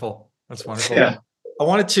 It's wonderful. That's wonderful. Yeah. I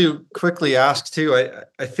wanted to quickly ask too.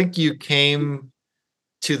 I think you came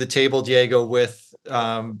to the table, Diego, with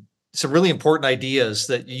some really important ideas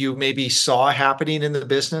that you maybe saw happening in the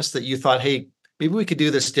business that you thought, hey, maybe we could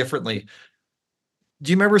do this differently.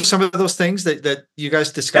 Do you remember some of those things that you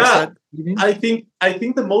guys discussed? Yeah, that evening? I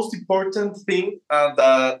think the most important thing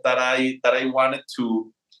that I wanted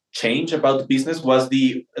to change about the business was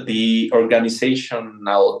the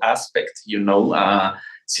organizational aspect.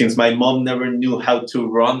 Since my mom never knew how to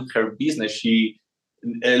run her business, she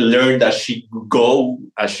learned as she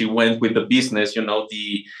went with the business.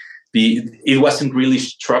 it wasn't really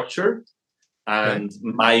structured, and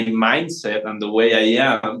my mindset and the way I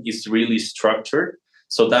am is really structured.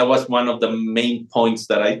 So that was one of the main points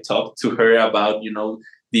that I talked to her about,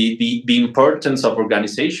 the importance of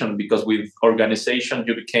organization, because with organization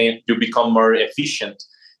you become more efficient.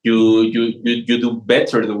 You do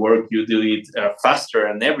better the work, you do it faster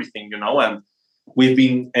and everything, and we've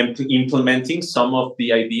been implementing some of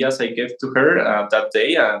the ideas I gave to her that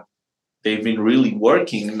day, and they've been really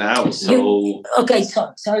working now. So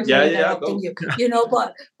sorry for interrupting you.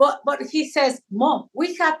 But he says, Mom,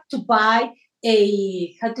 we have to buy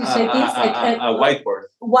a whiteboard.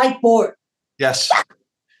 Whiteboard. Yes.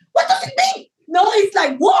 What does it mean? No, it's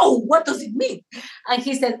like, whoa, what does it mean? And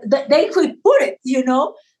he said, they could put it,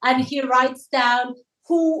 and he writes down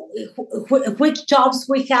which jobs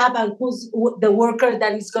we have and who's the worker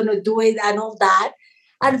that is going to do it and all that.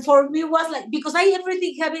 And for me, it was like, because I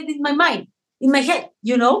everything have it in my mind, in my head,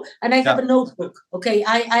 and I have a notebook. Okay.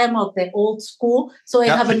 I am of the old school. So I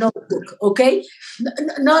have a notebook. Okay.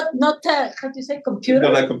 Not how do you say computer?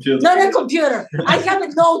 Not a computer. Not a computer. I have a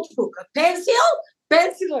notebook, a pencil,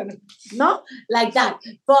 no, like that.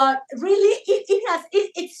 But really,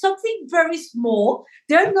 it's something very small.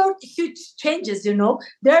 They're not huge changes,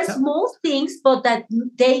 They're small things, but that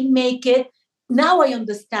they make it. Now I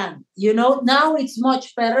understand, now it's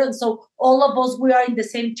much better. And so all of us, we are in the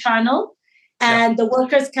same channel, and the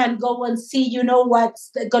workers can go and see,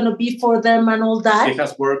 what's going to be for them and all that. It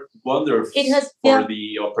has worked wonderful for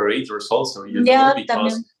the operators also,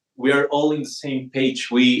 because we are all in the same page.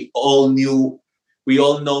 We all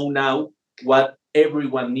know now what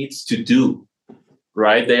everyone needs to do,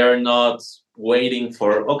 right? They are not waiting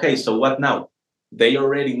for, okay, so what now? They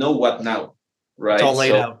already know what now, right? It's all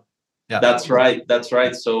laid out. Yeah. That's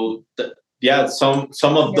right. So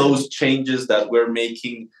some of those changes that we're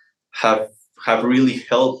making have really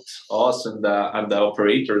helped us and the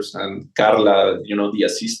operators and Carla, the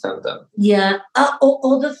assistant.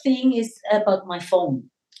 Other thing is about my phone.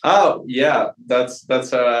 Oh yeah, that's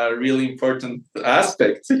a really important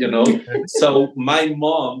aspect, So my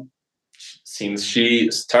mom, since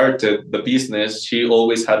she started the business, she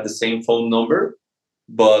always had the same phone number.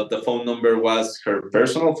 But the phone number was her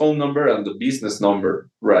personal phone number and the business number,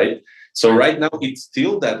 right? So right now it's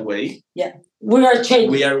still that way. Yeah, we are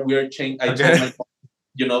changing. We are changing. I told my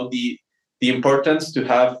phone, the importance to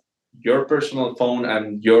have your personal phone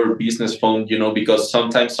and your business phone, because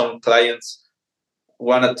sometimes some clients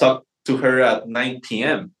want to talk to her at 9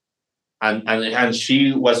 p.m. and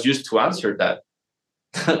she was used to answer that.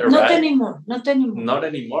 Right? Not anymore.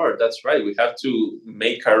 That's right. We have to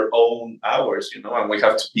make our own hours, and we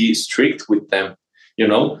have to be strict with them,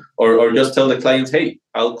 or just tell the clients, hey,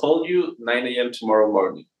 I'll call you 9 a.m. tomorrow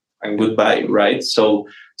morning and goodbye. Right. So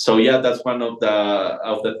that's one of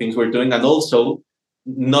the things we're doing. And also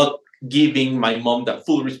not giving my mom the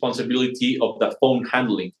full responsibility of the phone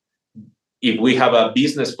handling. If we have a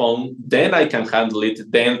business phone, then I can handle it.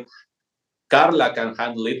 Then Carla can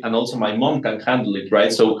handle it, and also my mom can handle it,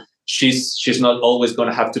 right? So she's not always going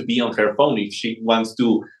to have to be on her phone. If she wants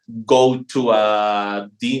to go to a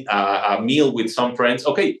meal with some friends,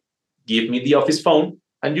 okay, give me the office phone,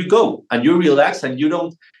 and you go, and you relax, and you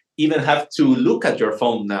don't even have to look at your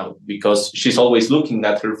phone now, because she's always looking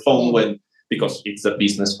at her phone because it's a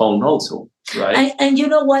business phone also, right? And you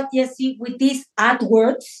know what, Jesse, with these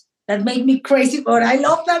AdWords that make me crazy, but I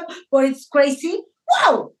love them, but it's crazy.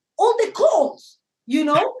 Wow! All the calls,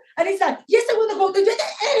 and it's like, yes, I want to go to, and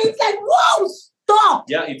it's like, whoa, stop.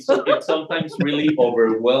 Yeah, it sometimes really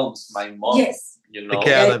overwhelms my mom. Yes.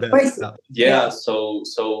 So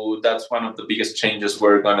that's one of the biggest changes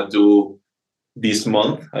we're gonna do this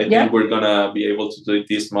month. I think we're gonna be able to do it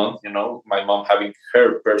this month. My mom having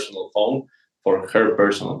her personal phone for her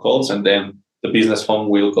personal calls, and then the business phone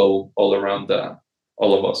will go all around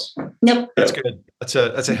all of us. Yep, that's good. That's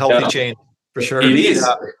a healthy change. For sure. It is.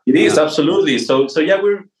 It is absolutely. So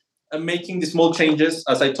we're making the small changes.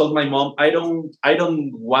 As I told my mom, I don't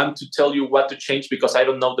want to tell you what to change because I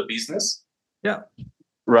don't know the business. Yeah.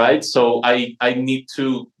 Right. So I need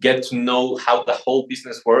to get to know how the whole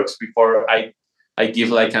business works before I give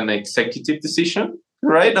like an executive decision,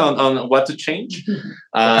 right, on what to change.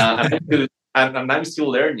 And I'm still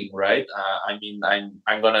learning, right?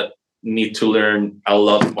 I'm gonna need to learn a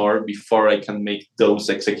lot more before I can make those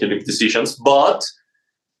executive decisions, but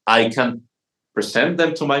I can present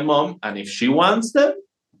them to my mom, and if she wants them,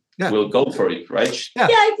 we'll go for it, right? Yeah,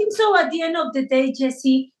 I think so. At the end of the day,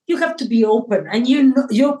 Jesse, you have to be open, and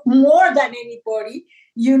you're more than anybody.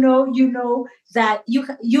 You know that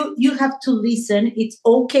you have to listen. It's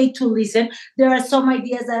okay to listen. There are some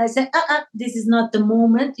ideas that I say, this is not the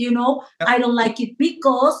moment. I don't like it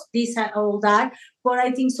because this and all that. But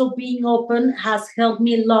I think so. Being open has helped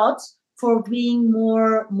me a lot for being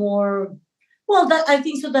more. Well, that I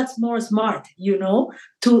think so. That's more smart,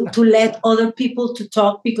 to let other people to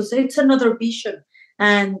talk, because it's another vision,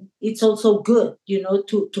 and it's also good,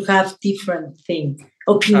 to have different opinions.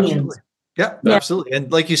 Absolutely. Yeah, Yeah. absolutely. And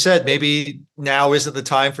like you said, maybe now isn't the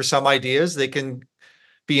time for some ideas. They can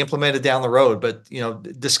be implemented down the road, but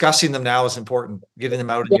discussing them now is important. Getting them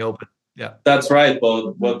out in the open. Yeah, that's right.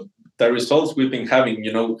 But the results we've been having,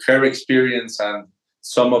 her experience and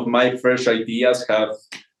some of my fresh ideas have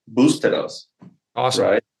boosted us. awesome.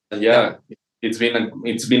 Right? And it's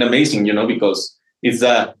been amazing, because it's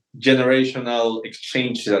a generational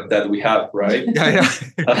exchange that we have, right? Yeah.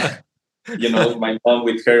 My mom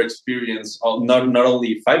with her experience, not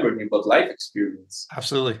only fiber but life experience.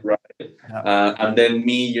 Absolutely. Right. Yeah. And then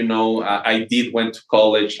me, I went to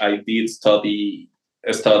college. I did studied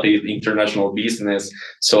international business.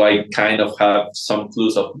 So I kind of have some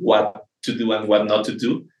clues of what to do and what not to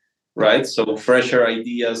do. Right. So fresher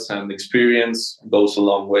ideas and experience goes a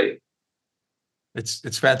long way.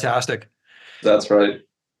 It's fantastic. That's right.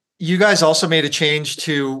 You guys also made a change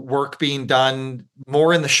to work being done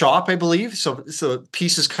more in the shop, I believe. So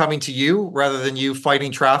pieces coming to you rather than you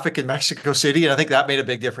fighting traffic in Mexico City. And I think that made a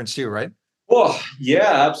big difference too, right? Oh,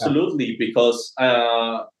 yeah, absolutely. Because,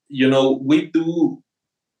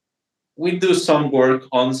 we do some work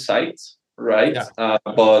on site, right? Yeah.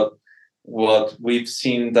 But what we've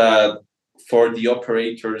seen that for the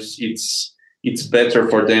operators, it's better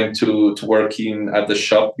for them to work at the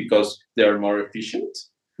shop because they're more efficient.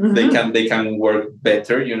 Mm-hmm. They can work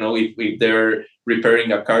better. If they're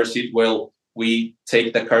repairing a car seat, well, we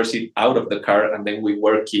take the car seat out of the car and then we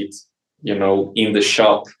work it, in the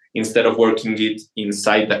shop instead of working it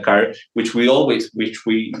inside the car, which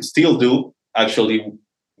we still do. Actually,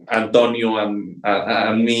 Antonio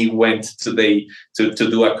and me went today to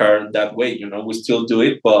do a car that way. We still do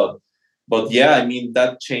it, but yeah, I mean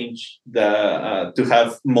that change to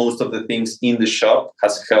have most of the things in the shop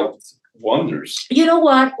has helped wonders. You know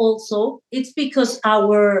what? Also, it's because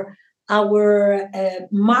our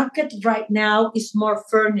market right now is more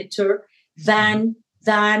furniture than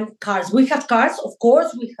cars. We have cars, of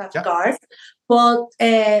course, we have cars, but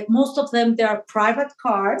most of them, they are private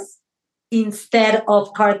cars instead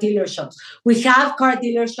of car dealerships. We have car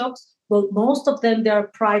dealerships, but most of them, they are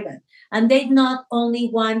private, and they not only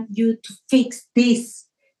want you to fix this.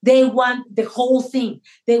 They want the whole thing.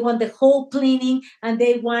 They want the whole cleaning, and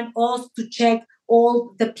they want us to check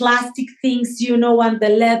all the plastic things, and the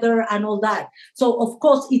leather and all that. So, of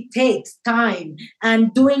course, it takes time,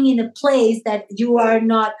 and doing in a place that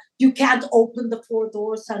you can't open the 4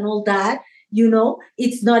 doors and all that,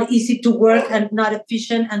 it's not easy to work and not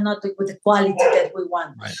efficient and not with the quality that we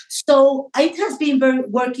want. Right. So it has been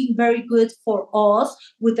working very good for us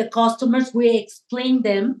with the customers. We explain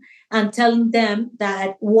them and telling them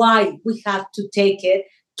that why we have to take it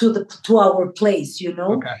to our place,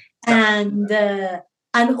 Okay.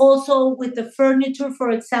 And also with the furniture,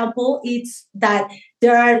 for example, it's that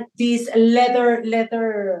there are these leather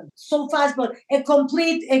sofas, but a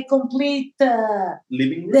complete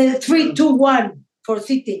living room, the 3-2-1 for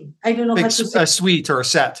sitting. I don't know how to say. A suite or a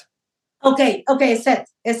set. Okay, a set.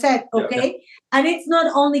 Okay, yeah. And it's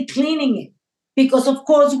not only cleaning it. Because, of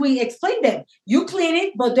course, we explain them. You clean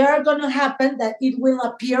it, but there are going to happen that it will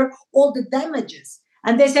appear all the damages.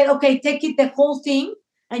 And they said, okay, take it the whole thing,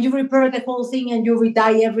 and you repair the whole thing, and you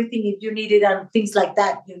re-dye everything if you need it, and things like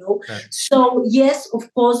that, Right. So, yes, of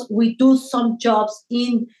course, we do some jobs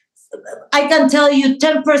I can tell you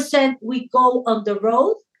 10% we go on the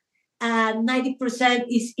road, and 90%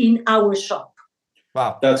 is in our shop.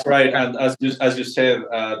 Wow. That's right. And as you said,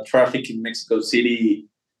 traffic in Mexico City,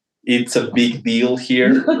 it's a big deal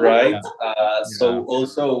here, right? So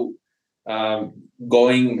also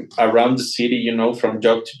going around the city, from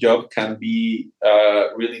job to job can be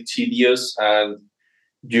really tedious, and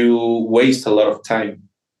you waste a lot of time,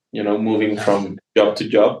 moving from job to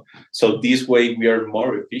job. So this way we are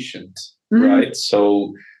more efficient, right?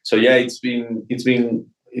 So yeah, it's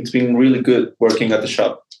been really good working at the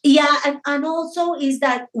shop. Yeah, and also is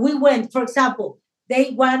that we went, for example,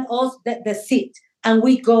 they want us the seat. And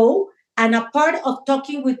we go, and a part of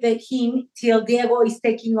talking with him till Diego is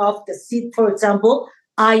taking off the seat, for example,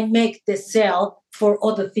 I make the sale for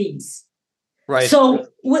other things. Right. So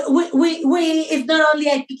we it's not only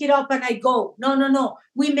I pick it up and I go. No.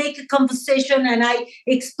 We make a conversation and I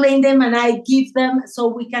explain them and I give them so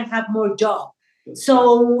we can have more job.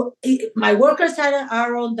 So my workers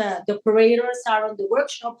are on the operators are on the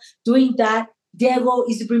workshop doing that. Diego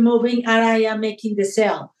is removing and I am making the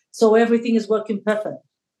sale. So everything is working perfect.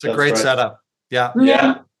 It's a great setup. Yeah.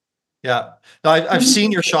 No, I've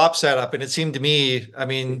seen your shop setup, and it seemed to me, I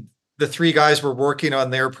mean, the three guys were working on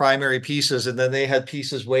their primary pieces, and then they had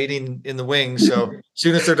pieces waiting in the wings. So as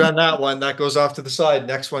soon as they're done that one, that goes off to the side.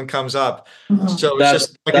 Next one comes up. So it's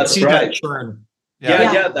just, I can see that churn.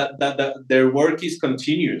 That their work is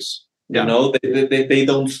continuous. You know, they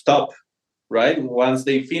don't stop, right? Once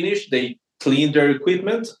they finish, they clean their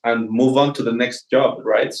equipment and move on to the next job,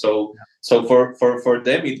 right? So for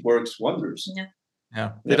them, it works wonders.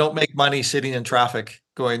 Yeah. They don't make money sitting in traffic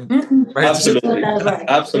going. Right? Absolutely.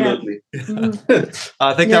 Absolutely.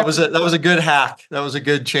 I think that was a good hack. That was a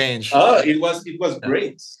good change. It was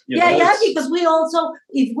great. Because we also,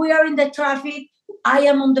 if we are in the traffic, I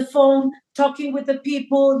am on the phone talking with the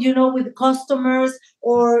people, with the customers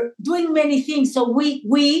or doing many things. So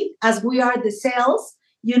we as we are the sales,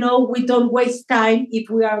 we don't waste time if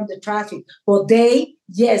we are on the traffic. But they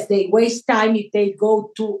waste time if they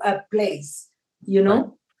go to a place, Right.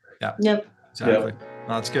 Yeah. Yep. Exactly.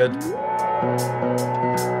 That's good.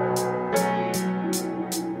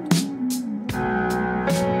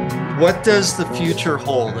 What does the future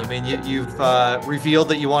hold? I mean, you've revealed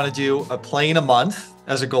that you want to do a plane a month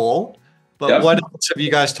as a goal, but what else have you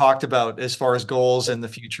guys talked about as far as goals in the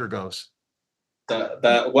future goes?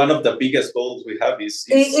 The one of the biggest goals we have is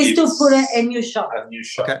to put a new shop. A new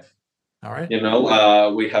shop. Okay. All right.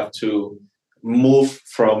 We have to move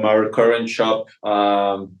from our current shop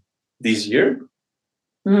this year,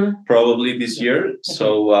 probably this year.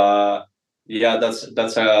 So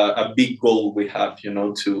that's a big goal we have, to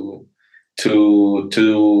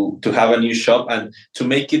have a new shop and to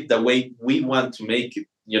make it the way we want to make it.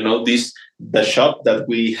 The shop that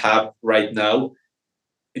we have right now,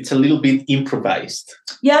 it's a little bit improvised.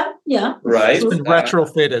 Yeah. Right. It's been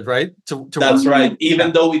retrofitted, right? That's right.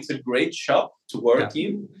 Even though it's a great shop to work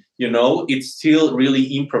in, it's still really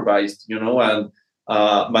improvised, and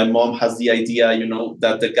my mom has the idea,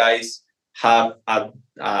 that the guys have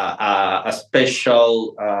a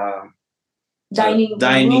special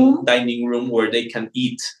dining room where they can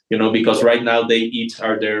eat, because right now they eat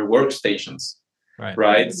are their workstations.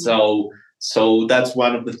 Right. Mm-hmm. So that's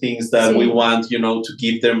one of the things that we want, to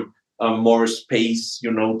give them more space,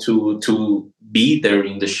 to be there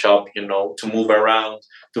in the shop, to move around,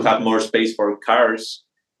 to have more space for cars,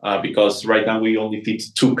 because right now we only fit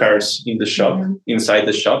 2 cars in the shop, inside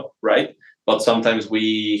the shop, right? But sometimes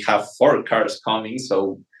we have 4 cars coming,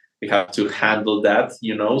 so we have to handle that,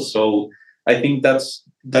 So I think that's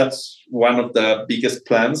one of the biggest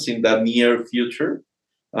plans in the near future,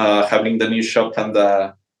 having the new shop and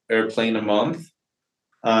the airplane a month.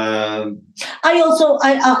 I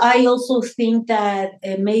also think that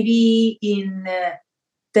maybe in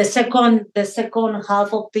the second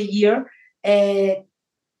half of the year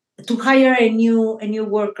to hire a new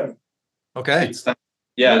worker. Okay. It's time.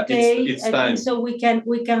 Yeah. Okay. It's time. So we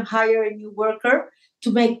can hire a new worker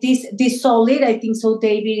to make this solid. I think so.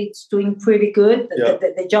 David is doing pretty good.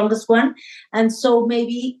 The youngest one, and so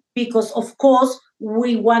maybe because of course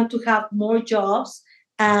we want to have more jobs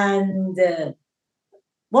and.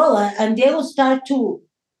 And Diego start to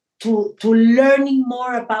learning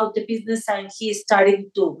more about the business, and he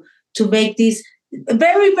started to make this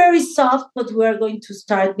very, very soft. But we are going to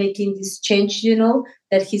start making this change.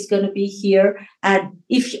 That he's going to be here, and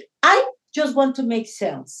if I just want to make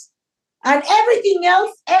sales, and everything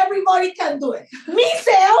else, everybody can do it. Me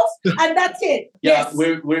sales, and that's it. Yeah,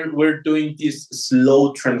 yes. We're doing this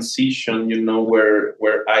slow transition.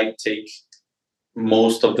 Where I take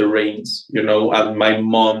most of the reins, and my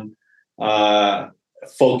mom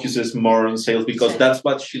focuses more on sales because that's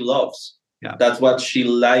what she loves. Yeah. That's what she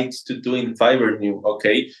likes to do in Fiverr New.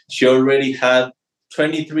 Okay. She already had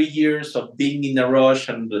 23 years of being in a rush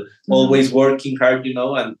and always working hard,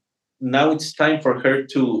 and now it's time for her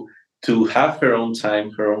to have her own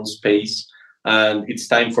time, her own space. And it's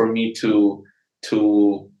time for me to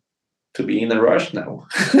be in a rush now,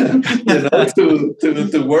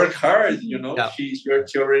 to work hard. She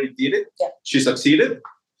already did it. Yeah. She succeeded.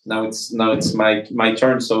 Now it's my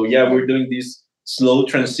turn. So we're doing this slow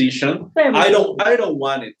transition. I don't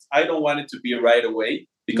want it. I don't want it to be right away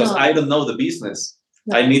because I don't know the business.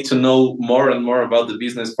 No. I need to know more and more about the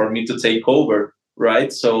business for me to take over.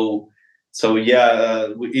 Right. So So yeah,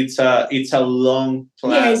 it's a long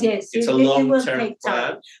plan. Yes. It's a It will long-term take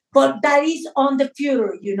plan. time. But that is on the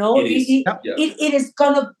future, you know. It is. Yeah. It is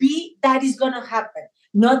gonna be, that is gonna happen.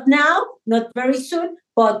 Not now, not very soon,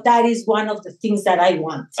 but that is one of the things that I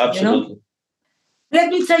want. Absolutely. You know? Let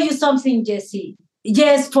me tell you something, Jesse.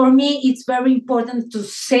 Yes, for me, it's very important to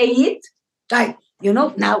say it. Like, you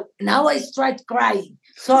know, now I start crying.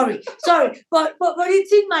 Sorry, but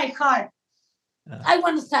it's in my heart. I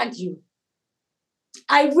want to thank you.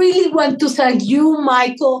 I really want to thank you,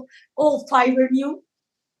 Michael, all Fiverr New,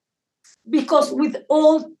 because with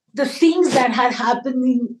all the things that had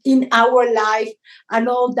happened in our life and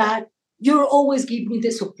all that, you always give me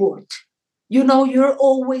the support. You know, you're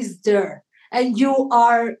always there. And you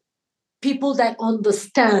are people that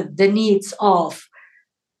understand the needs of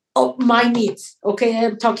my needs. Okay,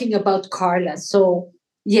 I'm talking about Carla. So,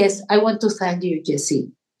 yes, I want to thank you,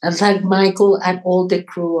 Jesse, and thank Michael and all the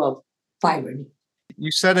crew of Fiverr New.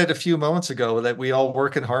 You said it a few moments ago that we all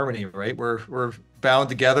work in harmony, right? We're bound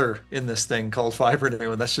together in this thing called Fiverr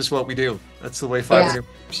New, and that's just what we do. That's the way Fiverr New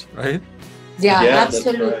works, right? Yeah, Yeah,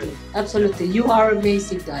 absolutely. right. Absolutely. You are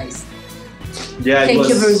amazing, guys. Yeah, Thank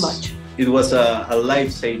you very much. It was a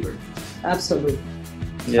lifesaver. Absolutely.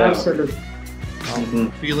 Yeah. Absolutely.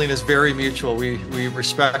 Feeling is very mutual. We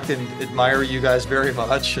respect and admire you guys very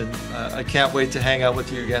much, and I can't wait to hang out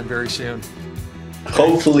with you again very soon.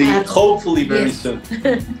 Hopefully very soon.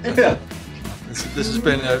 Yeah. This has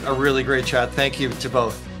been a really great chat. Thank you to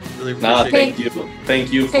both. Really No, appreciate it.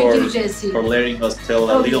 thank you Jesse. for letting us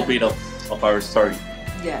tell a little bit of our story.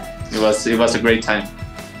 Yeah. It was a great time.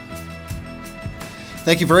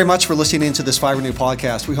 Thank you very much for listening to this Fiverr New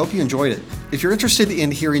podcast. We hope you enjoyed it. If you're interested in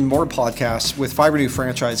hearing more podcasts with Fiverr New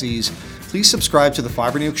franchisees, please subscribe to the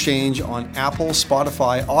Fiverr New Exchange on Apple,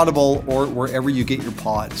 Spotify, Audible, or wherever you get your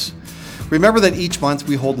pods. Remember that each month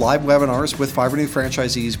we hold live webinars with Fiverr New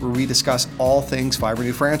franchisees where we discuss all things Fiverr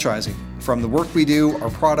New franchising, from the work we do, our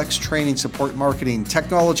products, training, support, marketing,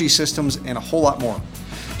 technology systems, and a whole lot more.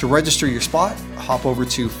 To register your spot, hop over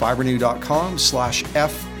to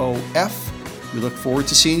fiverrnew.com/FOF. We look forward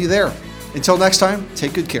to seeing you there. Until next time,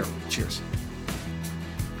 take good care. Cheers.